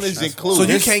larger. One is That's included.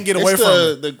 So you can't get It's away from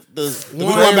it. the We're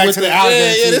going back with to the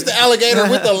alligator. Yeah, this the alligator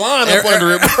with the line up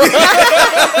under it.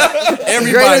 Greater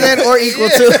Everybody, than or equal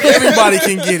to. everybody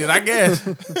can get it. I guess.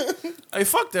 Hey,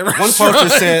 fuck that One restaurant. poster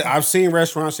said, I've seen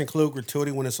restaurants include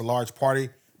gratuity when it's a large party,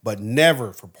 but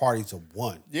never for parties of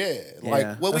one. Yeah, like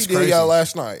Yeah. what That's we did crazy. y'all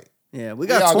last night. Yeah, we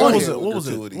Y'all got got 20. hit with What was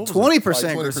it? gratuity. What was it? 20%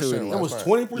 Like 20% gratuity. last That was night.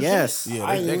 20%? Yes. Yeah,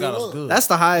 I they didn't got even us look. good. That's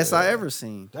the highest I ever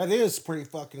seen. That is pretty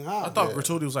fucking high. I thought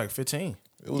gratuity was like 15.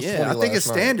 It was Yeah, 20 I think last it's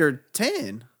night. standard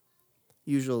 10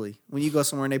 usually. When you go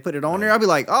somewhere and they put it on there, I'll be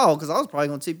like, oh, because I was probably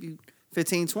going to tip you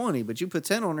 15, 20, but you put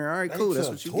 10 on there. All right, They cool. That's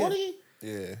took what you 20? get.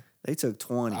 Yeah. They took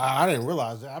 20. I didn't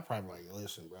realize that. I probably like,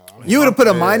 listen, bro. I mean, You would have put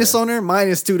a minus on there,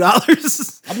 minus $2.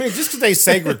 just because they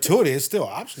say gratuity, it's still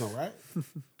optional, right?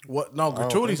 What? No, I don't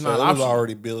gratuity's think so. not It was optional.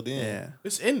 already built in. Yeah.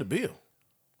 It's in the bill.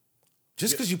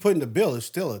 Just because you put in the bill, it's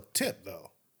still a tip,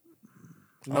 though.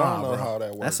 I don't know how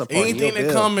that works. That's a part of Anything your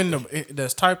that bill. come in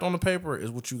that's typed on the paper is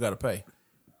what you got to pay.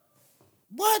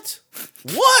 What?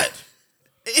 What?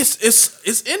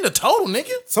 It's in the total,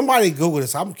 nigga. Somebody Google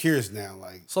this. I'm curious now.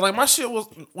 Like, So like my shit was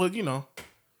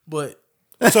but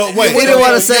so wait. We didn't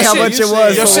want to say how much it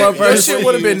was your for one shit, your person. shit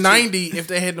would have been 90 if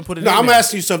they hadn't put it No, in I'm there.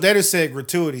 asking you. So if they just said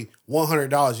gratuity,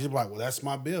 $100, you'd be like, well, that's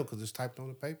my bill because it's typed on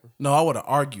the paper. No, I would have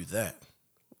argued that.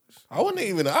 I wouldn't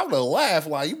even. I would have laughed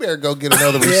like, you better go get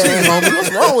another receipt, homie.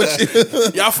 What's wrong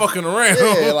with you? Y'all fucking around.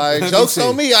 Yeah, like jokes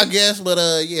on me, I guess,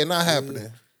 but yeah, not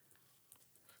happening.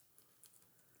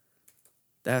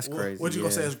 That's crazy. What you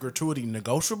gonna say is gratuity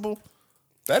negotiable?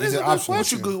 That is Is a it good optional?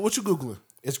 question. What you googling?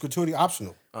 It's gratuity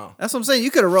optional. That's what I'm saying.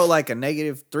 You could have wrote like a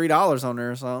negative $3 on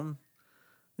there or something.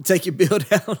 And take your bill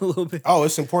down a little bit. Oh,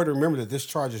 it's important to remember that this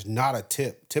charge is not a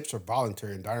tip. Tips are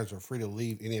voluntary, and diners are free to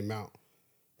leave any amount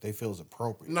they feel is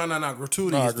appropriate. No.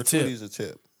 Gratuity Nah, is the tip. gratuity's a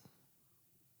tip.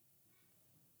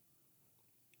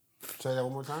 Say that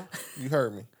one more time. You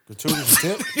heard me. Gratuity's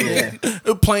a tip.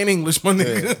 Yeah. Plain English, my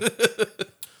nigga.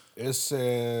 It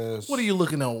says What are you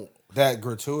looking at? that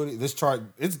gratuity. This charge.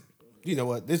 It's you know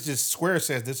what? This just Square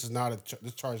says this is not a.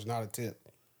 This charge is not a tip.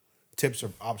 tips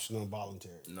are optional and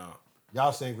voluntary. No.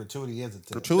 Y'all saying gratuity is a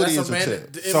tip. Gratuity That's is a man-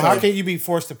 tip. if- So how can you be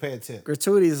forced to pay a tip?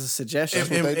 Gratuity is a suggestion. In,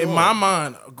 what they in doing. my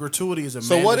mind, gratuity is a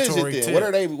So what is it mandatory then? tip.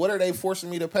 What are they forcing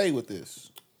me to pay with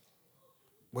this?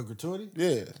 With gratuity?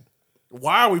 Yeah.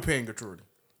 Why are we paying gratuity?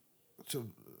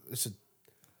 It's a.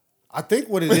 I think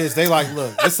what it is, they like,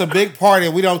 look, it's a big party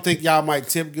and we don't think y'all might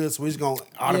tip good, so we're just gonna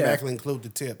automatically include the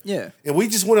tip. Yeah. And we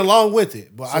just went along with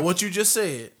it. But So what you just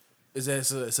said is that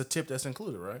it's a tip that's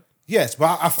included, right? yes,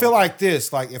 but I feel like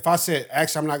this, like if I said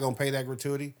actually I'm not gonna pay that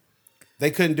gratuity, they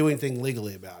couldn't do anything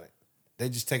legally about it. They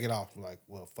just take it off. Like,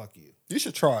 well, fuck you. You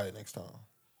should try it next time.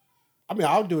 I mean,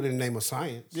 I'll do it in the name of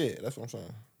science. Yeah, that's what I'm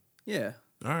saying. Yeah.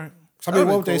 All right. So, I mean, That'd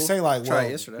be what would they cool. say? Like, Try it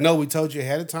well, yesterday. no, we told you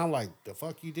ahead of time. Like, the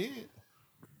fuck you did.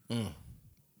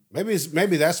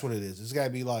 Maybe that's what it is. It's got to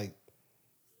be like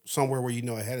somewhere where you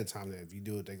know ahead of time that if you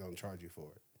do it, they're gonna charge you for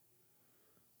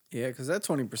it. Yeah, because that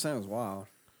 20% was wild.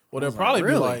 Well, they'll was like, probably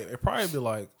really? be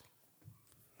like,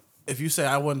 if you say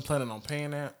I wasn't planning on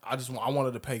paying that, I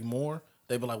wanted to pay more.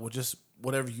 They'd be like, well, just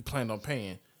whatever you planned on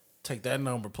paying, take that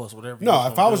number plus whatever. No,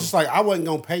 if I was just like, I wasn't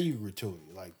gonna pay you gratuity.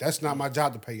 Like, that's not my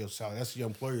job to pay your salary. That's your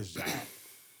employer's job.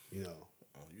 You know,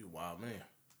 oh, you a wild man.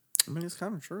 I mean, it's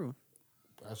kind of true.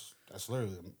 that's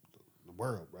literally the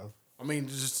world, bro. I mean,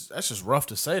 that's just rough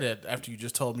to say that after you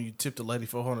just told me you tipped the lady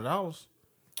 $400.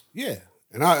 Yeah,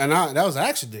 and I that was an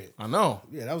accident. I know.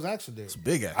 Yeah, that was an accident. It's a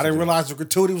big I didn't accident. realize the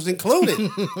gratuity was included.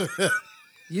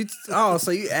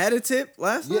 So you added tip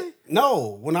last Yeah. night?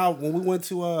 No, when we went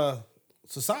to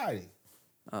society.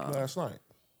 Last night.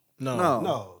 No.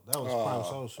 No, that was Prime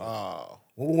Social. Oh.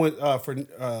 When we went for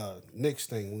Nick's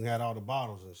thing, we had all the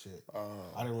bottles and shit.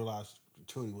 I didn't realize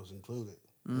gratuity was included.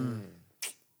 You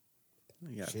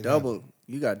got Shit double.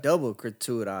 You got double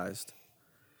gratuitized.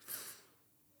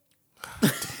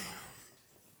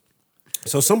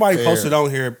 So somebody Fair. posted on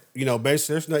here, you know,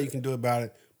 basically there's nothing you can do about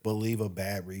it but leave a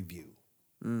bad review.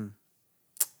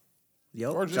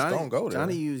 Yelp. Or just don't go there.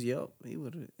 Johnny used Yelp. He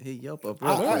would have hit Yelp up. When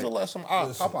Real was quick. the last time?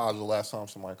 Popeyes was the last time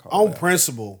somebody called. On that.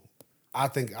 principle, I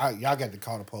think y'all got to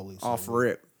call the police. Off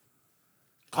rip.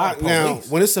 Now,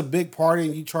 when it's a big party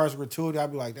and you charge gratuity,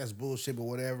 I'd be like, that's bullshit, but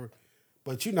whatever.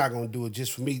 But you're not gonna do it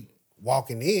just for me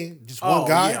walking in. Just one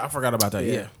guy. Yeah, I forgot about that.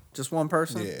 Yeah. Just one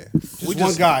person. Yeah. Just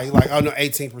one guy. Like, oh no,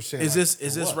 18%. Is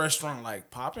this restaurant like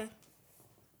popping?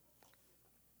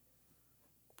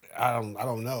 I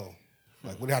don't know.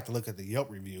 Like, we'd have to look at the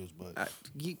Yelp reviews, but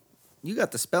You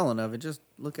got the spelling of it. Just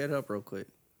look it up real quick.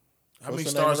 How What's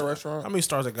many the name of stars? the restaurant? How many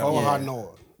stars it got? oh, on I it?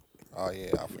 know. Oh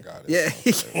yeah, I forgot it. Yeah,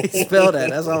 he spelled that.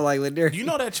 That's all I'm like, with there. Do you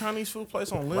know that Chinese food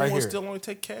place on Right Linwood here. still only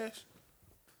take cash?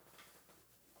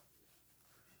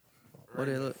 What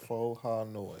did it look? Faux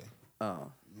Hanoi.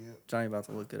 Oh, Johnny about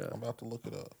to look it I'm up. about to look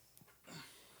it up.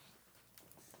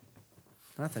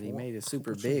 I thought he made it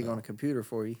super big on a computer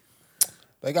for you.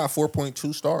 They got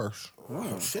 4.2 stars.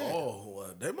 Oh, shit. Oh,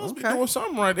 they must be Okay. doing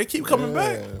something right. They keep coming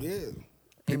back. Yeah.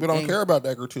 People don't care about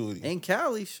that gratuity. In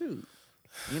Cali, shoot.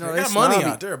 You know, They they got money snobby.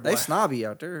 out there, boy. They snobby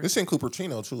out there. It's in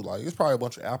Cupertino too. Like it's probably a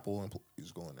bunch of Apple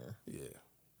employees going there.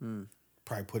 Yeah.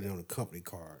 Probably put it on a company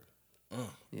card.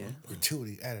 Yeah,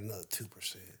 Gratuity, add another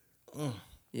 2%.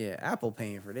 yeah. Apple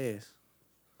paying for this.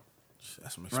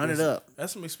 That's some Run it expensive- up.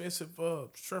 That's some expensive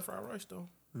stir fried rice though.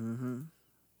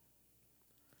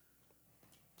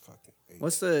 Fucking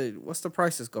What's the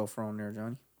prices go for on there,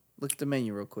 Johnny? Look at the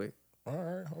menu real quick. All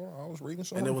right, hold on. I was reading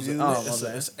some And it was reviews.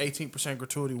 it's 18%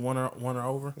 gratuity, one or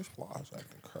over. This fly's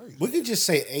acting crazy. We could just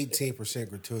say 18%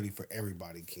 gratuity for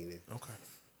everybody, Keenan. Okay.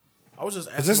 I was just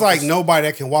Because asking. it's what like the- nobody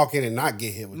that can walk in and not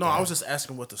get hit with No, that. I was just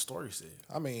asking what the story said.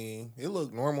 I mean, it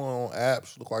looked normal on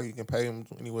apps. Look like you can pay them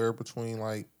anywhere between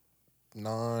like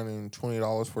 $9 and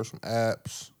 $20 for some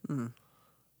apps.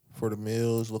 For the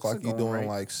meals, look That's like a you're going doing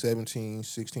rate. like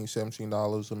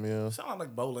 $17 a meal. Sound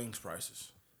like Bowling's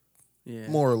prices. Yeah.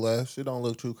 More or less. It don't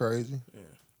look too crazy. Yeah.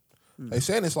 They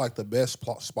saying it's like the best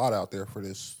spot out there for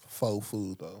this faux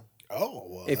food though. Oh,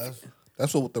 well, If-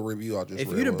 That's what the review I just If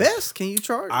read you the was. best, can you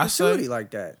charge I gratuity say-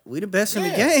 like that? We the best in the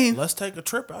Yeah. game. Let's take a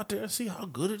trip out there and see how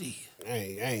good it is.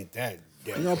 ain't that.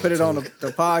 You gonna put it on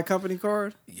the pod company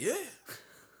card? Yeah.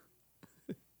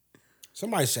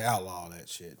 Somebody should outlaw that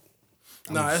shit.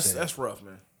 No, I'm just that's rough,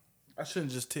 man. I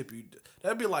shouldn't just tip you.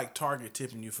 That'd be like Target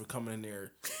tipping you for coming in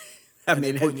there. I And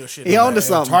mean, putting your shit he in on to there.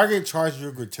 something. Target charge you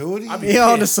a gratuity? I'd be He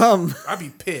on to pissed. something. I'd be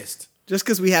pissed. Just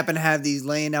because we happen to have these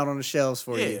laying out on the shelves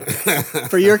for you, Yeah.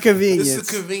 for your This convenience. is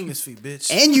a convenience fee,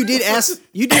 bitch. And you did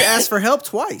ask for help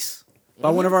twice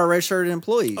by one of our red shirted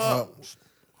employees.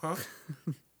 Huh?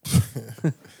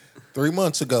 3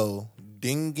 months ago,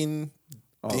 Dingin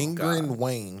God.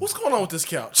 Wayne. What's going on with this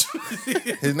couch?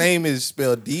 His name is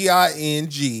spelled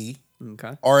DING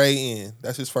Okay. R-A-N.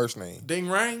 That's his first name. Ding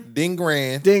Rang? Ding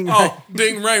Ran. Ding. Oh,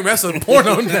 Ding Rang. That's a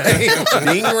porno name.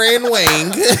 Ding Ran Wang.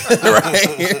 Right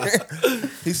here.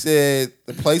 He said,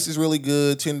 the place is really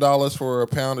good. $10 for a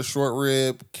pound of short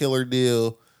rib. Killer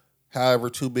deal. However,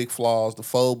 two big flaws. The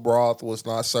faux broth was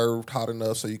not served hot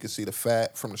enough so you could see the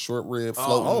fat from the short rib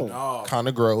floating. no. Kind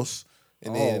of gross.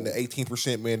 And then the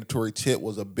 18% mandatory tip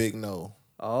was a big no.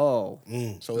 Oh.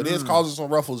 So it is causing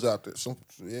some ruffles out there. So,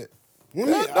 yeah. I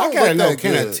That don't gotta look know, that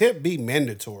can a good. tip be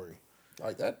mandatory?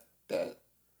 Like that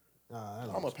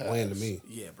I'm a playing to pass. me.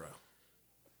 Yeah, bro.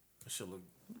 That should look.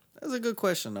 That's a good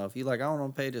question, though. If you like, I don't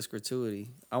want to pay this gratuity.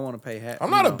 I want to pay half. I'm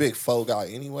not a big faux guy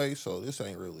anyway, so this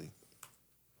ain't really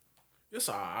It's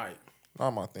all right.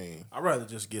 not my thing. I'd rather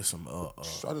just get some.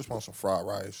 I just want some fried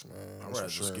rice, man. I'd rather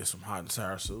just get some hot and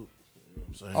sour soup. You know what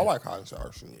I'm saying? I like hot and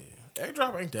sour soup. Egg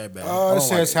drop ain't that bad. It don't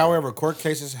says, like it. however, court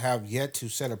cases have yet to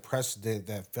set a precedent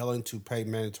that failing to pay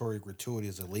mandatory gratuity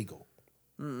is illegal.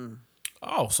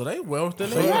 Oh, so they well within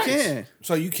So their you rights. can.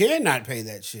 So you cannot pay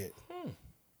that shit.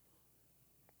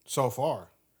 So far.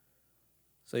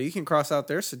 So you can cross out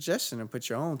their suggestion and put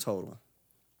your own total.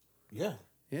 Yeah.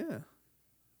 Yeah.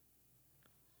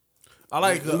 I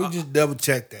like. Let me just double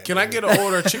check that. Can I get an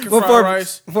order of chicken Before, fried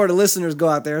rice? before the listeners go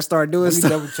out there and start doing Let me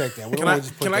stuff. double check that. We Can don't I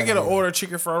just put can I that get an on. order of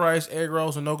chicken fried rice, egg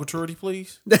rolls, and no gratuity,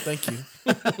 please? Thank you.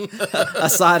 A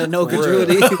side of no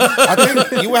gratuity. I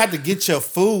think you would have to get your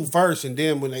food first, and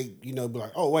then when they, be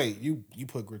like, oh wait, you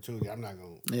put gratuity. I'm not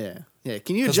gonna. Yeah. Yeah.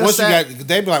 Can you Because adjust once that?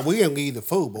 they be like, we ain't give you the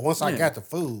food, but once I got the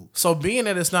food, So being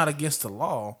that it's not against the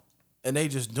law, and they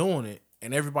just doing it,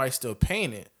 and everybody's still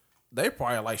paying it, they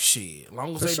probably like shit. As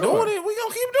long as they sure. doing it, we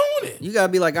gonna keep doing it. You gotta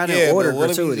be like, I didn't Yeah, order but what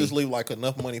if you gratuity. just leave like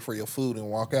enough money for your food and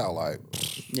walk out? Like,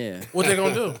 Yeah. What they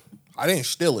gonna do? I didn't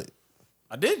steal it.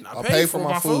 I didn't. I I paid for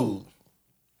my food.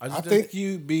 I just think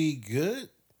you'd be good.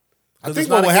 I 'Cause think it's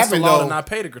what not would against the happen law though, to not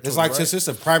pay the gratuity, it's like right? since it's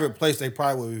a private place, they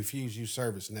probably would refuse you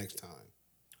service next time.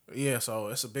 Yeah, so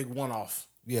it's a big one-off.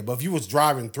 Yeah, but if you was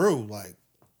driving through, like,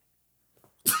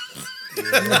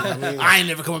 I ain't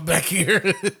never coming back here.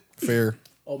 Fair.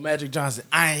 Oh, Magic Johnson,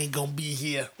 I ain't gonna be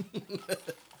here.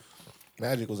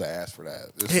 Magic was an ass for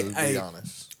that. Just Hey, to hey. be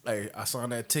honest. Hey, I saw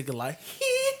that ticket like.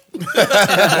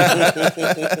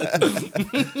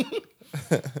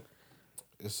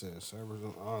 it says servers.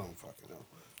 I don't fucking know.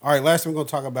 All right, last thing we're gonna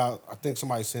talk about. I think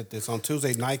somebody sent this on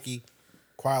Tuesday. Nike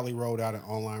quietly rolled out an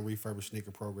online refurbished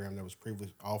sneaker program that was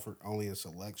previously offered only in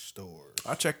select stores.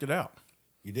 I checked it out.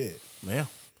 You did. Yeah.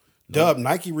 Dub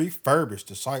Nike refurbished.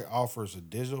 The site offers a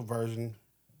digital version.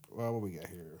 Well, what we got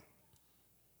here?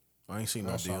 I ain't seen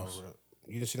no That's all deals. right.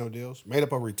 You didn't see no deals? Made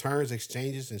up of returns,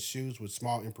 exchanges, and shoes with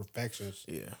small imperfections.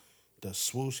 Yeah. The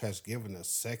swoosh has given a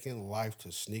second life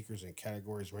to sneakers in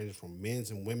categories ranging from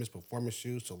men's and women's performance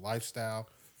shoes to lifestyle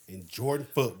and Jordan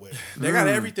footwear. They got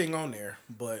everything on there,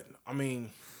 but I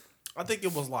mean, I think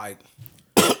it was like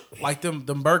them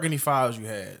burgundy files you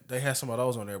had. They had some of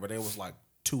those on there, but they was like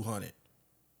 200,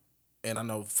 and I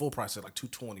know full price at like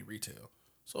 220 retail.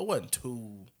 So it wasn't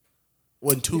too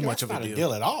much That's of a not deal. a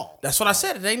deal at all. That's what I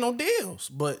said. It ain't no deals,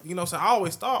 but you know, what I'm saying, I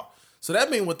always thought. So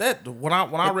that mean with that, when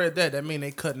I read that mean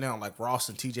they cutting out like Ross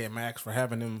and TJ Maxx for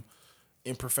having them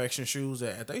imperfection shoes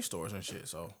at their stores and shit.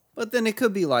 So. But then it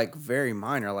could be like very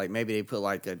minor. Like maybe they put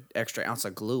like an extra ounce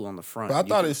of glue on the front. But I You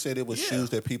thought could- it said it was shoes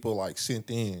that people like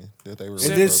sent in that they were.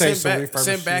 It did say sent some back, refurbished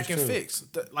sent back shoes, and too.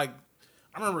 fixed. Like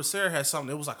I remember Sarah had something.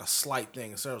 It was like a slight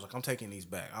thing, and Sarah was like, "I'm taking these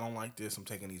back. I don't like this. I'm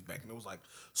taking these back." And it was like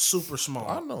super small.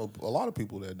 I know a lot of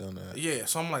people that done that. Yeah,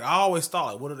 so I'm like, I always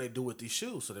thought, like, what do they do with these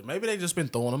shoes? So that maybe they just been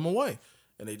throwing them away,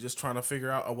 and they just trying to figure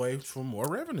out a way for more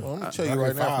revenue. Well, let me tell you Burgundy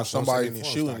right now, from fives, somebody in the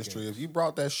 174 shoe stock industry, in. if you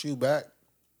brought that shoe back,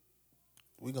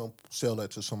 we gonna sell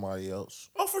that to somebody else.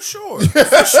 Oh, for sure,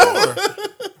 for sure.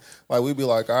 Like we'd be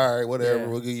like, all right, whatever, Yeah.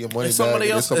 we'll give you your money And somebody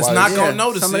back. else and is then not somebody- gonna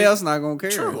notice somebody it. else not gonna care.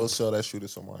 True. We'll sell that shoe to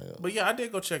somebody else. But yeah, I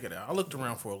did go check it out. I looked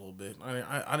around for a little bit.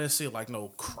 I didn't see like no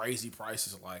crazy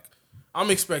prices. Like I'm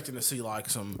expecting to see like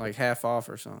some Like half off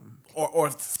or something. or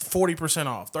 40%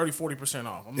 off, 30-40%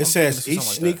 off. I'm It says thinking each to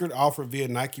see something like sneaker offered via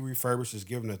Nike Refurbished is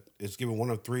given one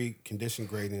of three condition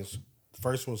gradings. The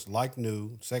first one's like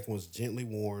new, second one's gently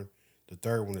worn, the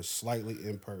third one is slightly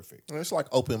imperfect. And it's like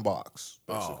open box,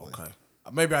 that. basically. Oh, okay.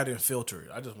 Maybe I didn't filter it.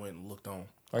 I just went and looked on.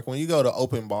 Like when you go to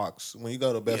open box, when you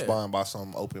go to Best Yeah. Buy and buy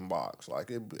some open box, like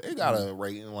it got a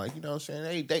rating, like, you know what I'm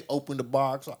saying? They opened the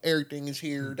box, everything is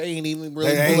here. They ain't even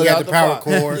really They ain't pull it got out the power box.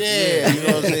 cord. Yeah, you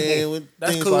know what I'm saying? With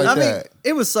That's things cool. like I mean, that.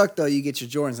 it would suck though. You get your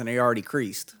Jordans and they already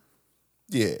creased.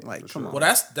 Yeah. Like, for come sure. on. Well,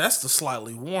 that's the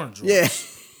slightly worn Jordan. Yeah.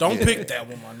 Don't pick that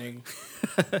one, my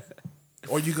nigga.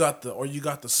 Or you got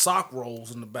the sock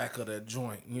rolls in the back of that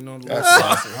joint. You know, the little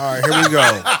That's sock. All right,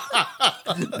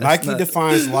 here we go. Nike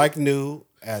defines like new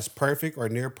as perfect or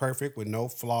near perfect with no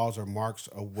flaws or marks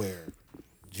of wear.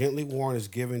 Gently worn is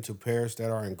given to pairs that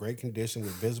are in great condition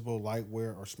with visible light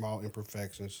wear or small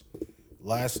imperfections.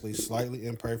 Lastly, slightly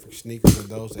imperfect sneakers are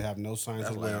those that have no signs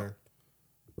of wear.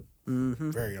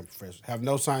 Very unprofessional. Have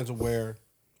no signs of wear,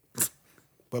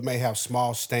 but may have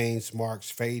small stains, marks,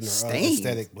 fading, or other Stains?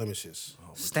 aesthetic blemishes.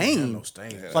 Stain. No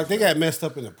stain. It's like they got messed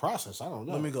up in the process. I don't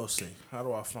know. Let me go see. How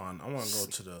do I find? I want to go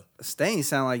to the. Stain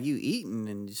sound like you eating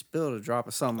and you spilled a drop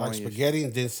of something Like on you. spaghetti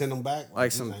and then send them back.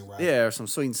 Like This some, ain't right. yeah, or some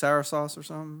sweet and sour sauce or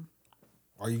something.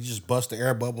 Or you just bust the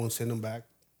air bubble and send them back.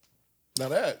 Now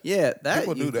that Yeah, that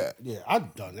people do that. Yeah,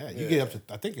 I've done that. You get up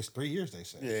to, I think it's 3 years, they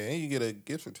say. Yeah, and you get a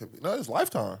gift certificate. No, it's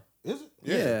lifetime. Is it?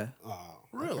 Yeah. Oh,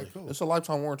 Really? okay, cool. It's a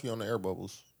lifetime warranty on the air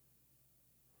bubbles.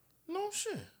 No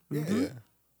shit. Yeah.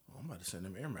 Oh, I'm about to send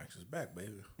them Air Maxes back,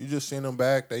 baby. You just send them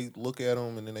back. They look at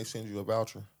them and then they send you a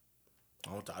voucher.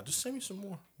 I just send me some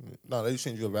more. No, they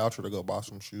send you a voucher to go buy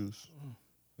some shoes.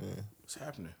 Yeah, What's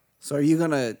happening? So are you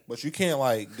gonna? but you can't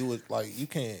like do it like you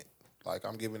can't like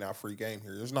I'm giving out free game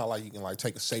here. It's not like you can like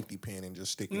take a safety pin and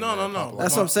just stick it. No, in there no, and no. pop it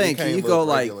That's up. what I'm saying. Can can't you look go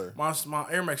like? regular. My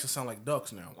Air Maxes sound like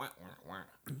ducks now. Wah, wah,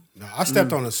 wah. No, I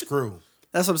stepped on a screw.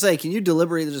 That's what I'm saying. Can you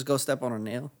deliberately just go step on a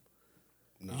nail?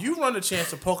 You run the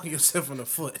chance of poking yourself in the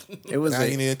foot. It was. Now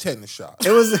you A, need a tetanus shot.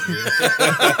 it was.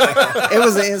 It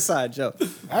was an inside joke.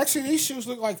 Actually, these shoes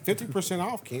look like 50%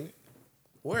 off, Keenan.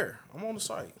 Where? I'm on the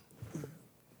site.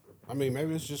 I mean,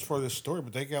 maybe it's just for this story,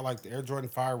 but they got like the Air Jordan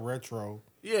 5 Retro.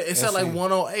 Yeah, it said like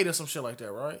 108 or some shit like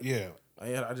that, right? Yeah.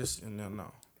 Yeah, I just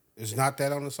no. It's not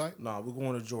that on the site? No, we're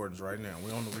going to Jordan's right now.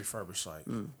 We're on the refurbished site.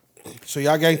 So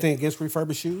y'all got anything against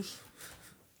refurbished shoes?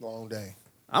 Long day.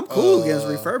 I'm cool against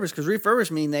refurbished because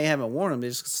refurbished mean they haven't worn them. They're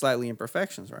just slightly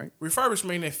imperfections, right? Refurbished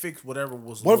mean they fixed whatever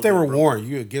was. What if they were broken. worn?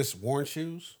 You against worn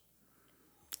shoes?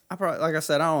 I probably, like I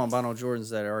said, I don't want to buy no Jordans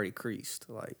that are already creased.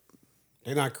 Like,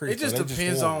 They're not creased. It just they're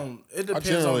depends worn. on. It I depends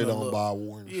generally on the don't look. buy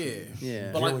worn Yeah, shoes. Yeah.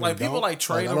 But Generally like people don't. like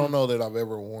trade Like, I them don't know that I've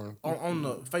ever worn. on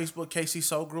the Facebook KC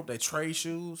Soul group. They trade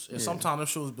shoes, and sometimes them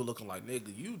shoes be looking like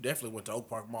nigga. You definitely went to Oak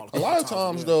Park Mall. A lot of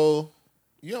times though,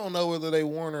 you don't know whether they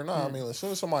worn or not. I mean, as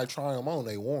soon as somebody try them on,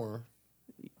 they worn.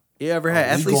 you ever had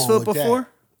we athlete's going foot with that. before?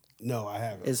 No, I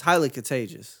haven't. It's highly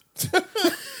contagious.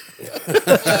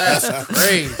 That's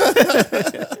crazy.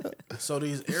 So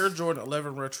these Air Jordan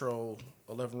 11 Retro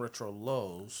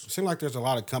lows. It seems like there's a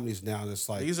lot of companies now that's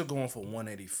like, These are going for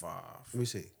 185. let me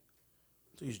see.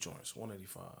 These joints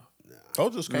 185.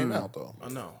 Those just came out though. I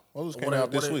know. Those just came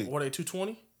out this week. Were they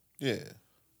 220? Yeah.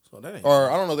 So that ain't. Or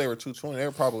I don't know. They were 220. They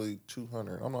were probably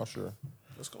 200. I'm not sure.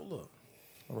 Let's go look.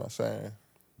 I'm not saying.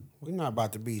 We're not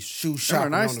about to be shoe They were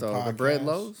shopping nice on the though. podcast. The bread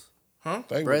lows. They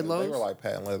Bread were, they loaves? were like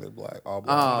patent leather black, all Oh,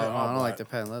 black. I don't black. like the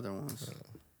patent leather ones.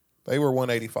 They were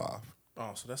 185.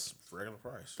 Oh, so that's regular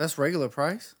price. That's regular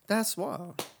price. That's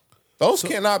wild. Those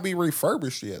cannot be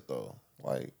refurbished yet though.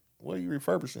 Like, what are you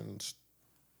refurbishing?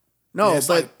 No, Yeah, it's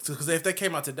but because if they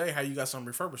came out today, how you got something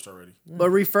refurbished already? but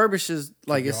refurbished is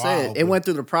like Keep it your eye said. It open. went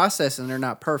through the process and they're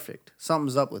not perfect.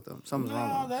 Something's up with them. Something's wrong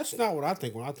with No, them. that's not what I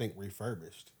think when I think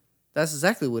refurbished. That's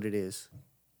exactly what it is.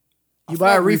 You feel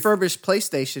buy a like refurbished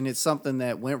PlayStation, it's something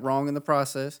that went wrong in the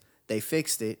process. They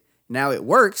fixed it. Now it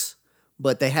works,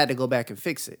 but they had to go back and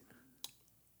fix it.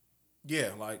 Yeah,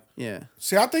 like Yeah.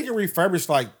 See, I think it refurbished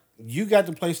like you got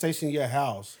the PlayStation in your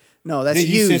house, No, that's then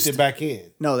you used. sent it back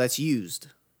in. No, that's used.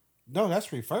 No,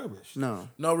 that's refurbished. No.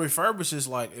 no refurbished is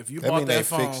like if you That bought mean they that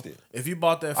phone. fixed it. If you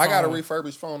bought that phone, I got a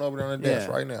refurbished phone over there on the desk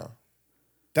Yeah. right now.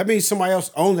 That means somebody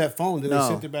else owned that phone, then No. they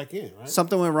sent it back in, right?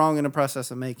 Something went wrong in the process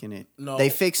of making it. No, They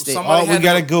fixed it. somebody Oh, we had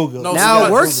gotta Google. No, Now it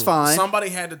somebody- works fine. Somebody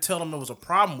had to tell them there was a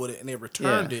problem with it, and they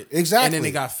returned Yeah. it. Exactly. and then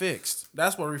it got fixed.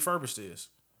 That's what refurbished is.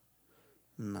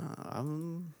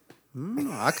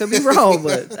 I could be wrong,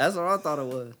 but that's what I thought it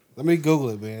was. Let me Google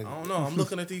it, man. I don't know. I'm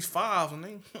looking at these fives, and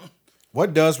they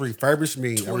What does refurbished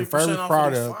mean? A 20% refurbished off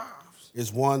of these product fives.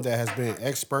 is one that has been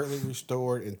expertly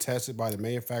restored and tested by the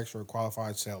manufacturer or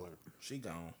qualified seller. She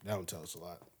gone. That don't tell us a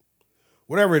lot.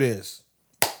 Whatever it is,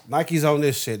 Nike's on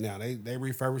this shit now. They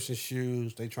refurbishing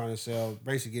shoes. They trying to sell,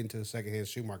 basically get into the secondhand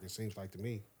shoe market. Seems like to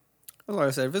me. Like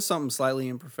I said, if it's something slightly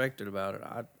imperfected about it,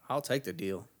 I'll take the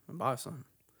deal and buy something.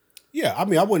 Yeah, I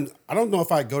mean, I wouldn't. I don't know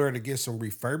if I'd go there to get some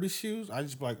refurbished shoes. I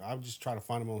just be like, I'll just try to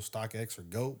find them on StockX or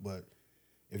Goat. But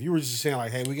if you were just saying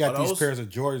like, hey, we got Are these those- pairs of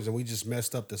Jordans and we just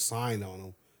messed up the sign on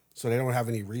them, so they don't have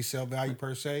any resale value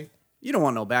per se. You don't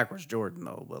want no backwards Jordan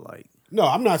though, but like No,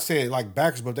 I'm not saying like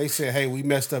backwards, but they said, hey, we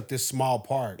messed up this small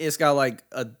part. It's got like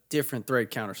a different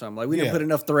thread count or something. Like we didn't Yeah. put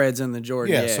enough threads in the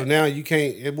Jordan. Yeah, Yeah. so now you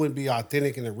can't. It wouldn't be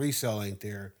authentic, and the resale ain't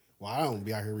there. Well, I don't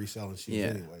be out here reselling shoes Yeah.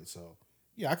 anyway. So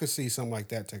yeah, I could see something like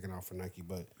that taken off for Nike,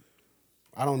 but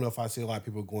I don't know if I see a lot of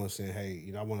people going saying,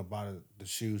 "Hey, I want to buy the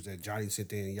shoes that Johnny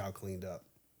sent in and y'all cleaned up."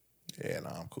 Yeah,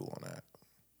 nah, I'm cool on that.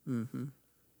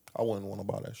 I wouldn't want to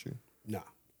buy that shoe. Nah,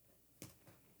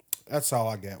 that's all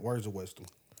I got. Words of wisdom.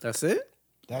 That's it.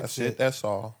 That's it. That's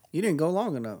all. You didn't go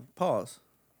long enough. Pause.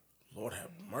 Lord have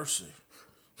mercy.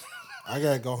 I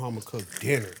gotta go home and cook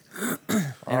dinner.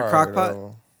 In a crock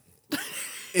pot.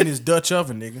 In his Dutch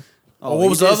oven, nigga. Oh, what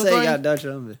was the you other did say thing? you got Dutch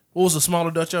oven. What was the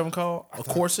smaller Dutch oven called? A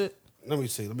corset? Let me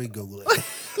see. Let me Google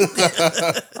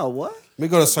it. Oh, what? Let me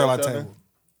go to Sir La Table.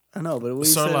 I know, but we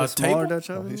Sur said la a smaller table? Dutch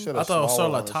oven. He said I thought it was sur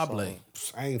la on his table. phone.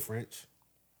 I ain't French.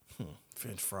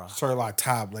 French fry. Sir La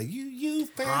Table. You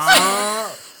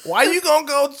fancy. Why you gonna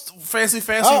go fancy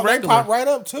Oh, they regular? pop right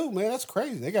up too, man. That's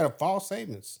crazy. They got a false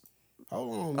savings.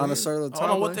 Hold on, man. On a Sur La I don't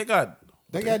know what they got.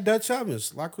 They got Dutch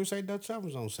ovens. La Crusade Dutch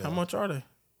ovens on sale. How much are they?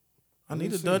 I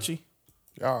need a see. Dutchie.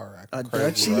 Y'all are acting A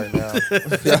crazy Dutchie? right now.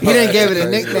 You didn't give it a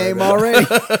nickname already.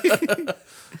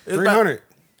 300.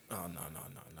 Oh no.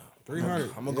 300.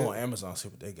 I'm gonna go on Amazon see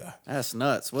what they got. That's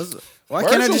nuts. Why Where's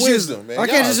can't I the just wisdom, use? man? Why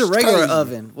can't I Y'all just use a is regular crazy.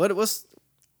 oven? What's?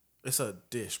 It's a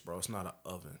dish, bro. It's not an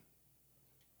oven.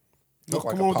 Look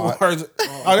like Come a on, pot. the words.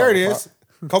 Oh, there it is.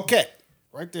 Coquette.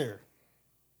 Right there.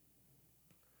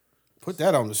 Put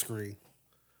that on the screen.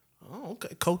 Oh,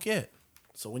 okay. Coquette.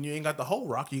 So when you ain't got the whole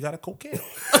rock, you got a coquette.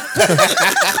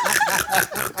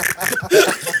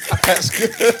 That's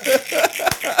good.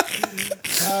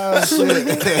 That's good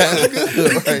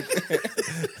right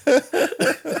there.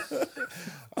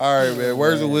 All right, man.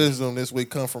 Words of wisdom this week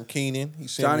come from Keenan. He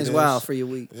sent me Johnny's this. wild for your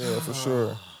week. Yeah, for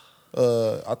sure.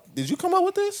 Did you come up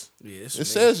with this? Yeah, It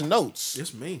says notes.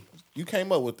 it's me. You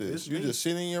came up with this. It's You me. just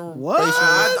sitting in your What? basement.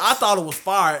 I thought it was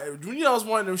fire. When you know it's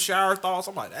one of them shower thoughts,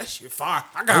 I'm like, that shit fire.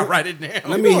 I gotta write it down. Let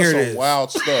You me doing hear some this.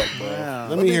 wild stuff, bro. Wow.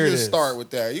 Let me me hear just this. start with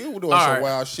that. You were doing All some right.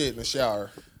 wild shit in the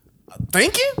shower.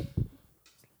 Thinking?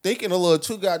 Thinking a little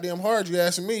too goddamn hard. You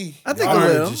asking me? I think Y'all a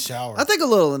heard little. just shower. I think a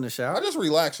little in the I shower. just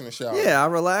relax in the shower. Yeah, I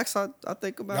relax. I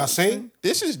think about. Y'all it. sing?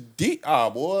 This is deep. Ah,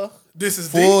 boy. This is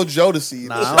Full Jodeci.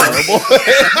 Nah, This I shower,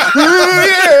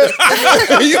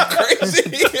 boy. You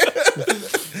crazy.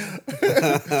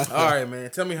 All right, man.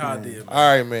 Tell me how I did, man.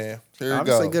 All right, man. Here we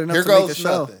Obviously go. good enough Here to make a goes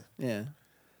show. nothing. Yeah.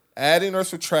 Adding or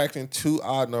subtracting two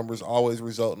odd numbers always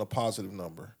result in a positive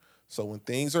number. So when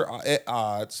things are at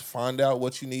odds, find out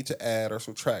what you need to add or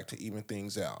subtract to even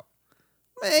things out.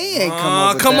 Man, he ain't come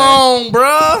up with Come that. on,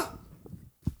 bruh.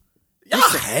 Y'all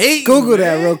hate. Google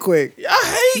that man. real quick. Y'all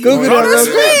hate. Google bro. that real That's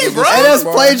quick. me, bro. Hey, that's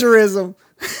plagiarism.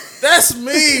 That's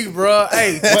me, bro.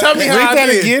 Hey, tell me how Read I that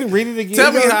did. again. Read it again.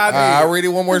 Tell me how I did. I'll read it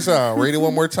one more time. Read it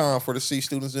one more time for the C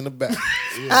students in the back.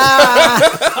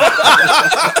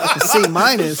 C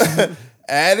minus.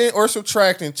 Adding or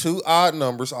subtracting two odd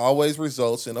numbers always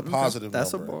results in a positive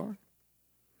That's a number. bar.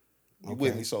 You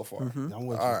with me so far? I'm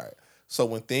with All you. right. So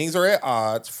when things are at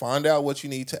odds, find out what you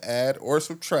need to add or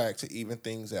subtract to even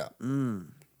things out.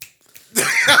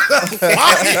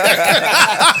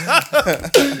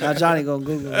 Now Johnny gonna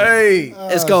Google it. Hey,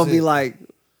 It's gonna be like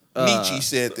Nietzsche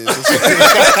said this.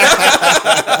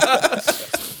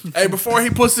 hey, before he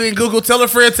puts it in Google, tell a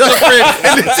friend,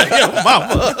 and then tell your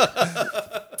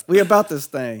mama. we about this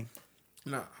thing.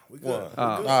 Nah, we good.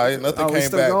 All right, nothing we came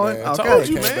still back, going? man. Okay. Told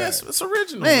you, Came man. back. It's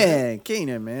original. Man,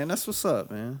 Keenan, man, that's what's up,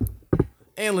 man.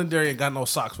 And Lindarian got no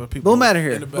socks, but people. Boom out of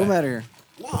here. in the back. Boom out of here.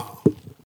 No.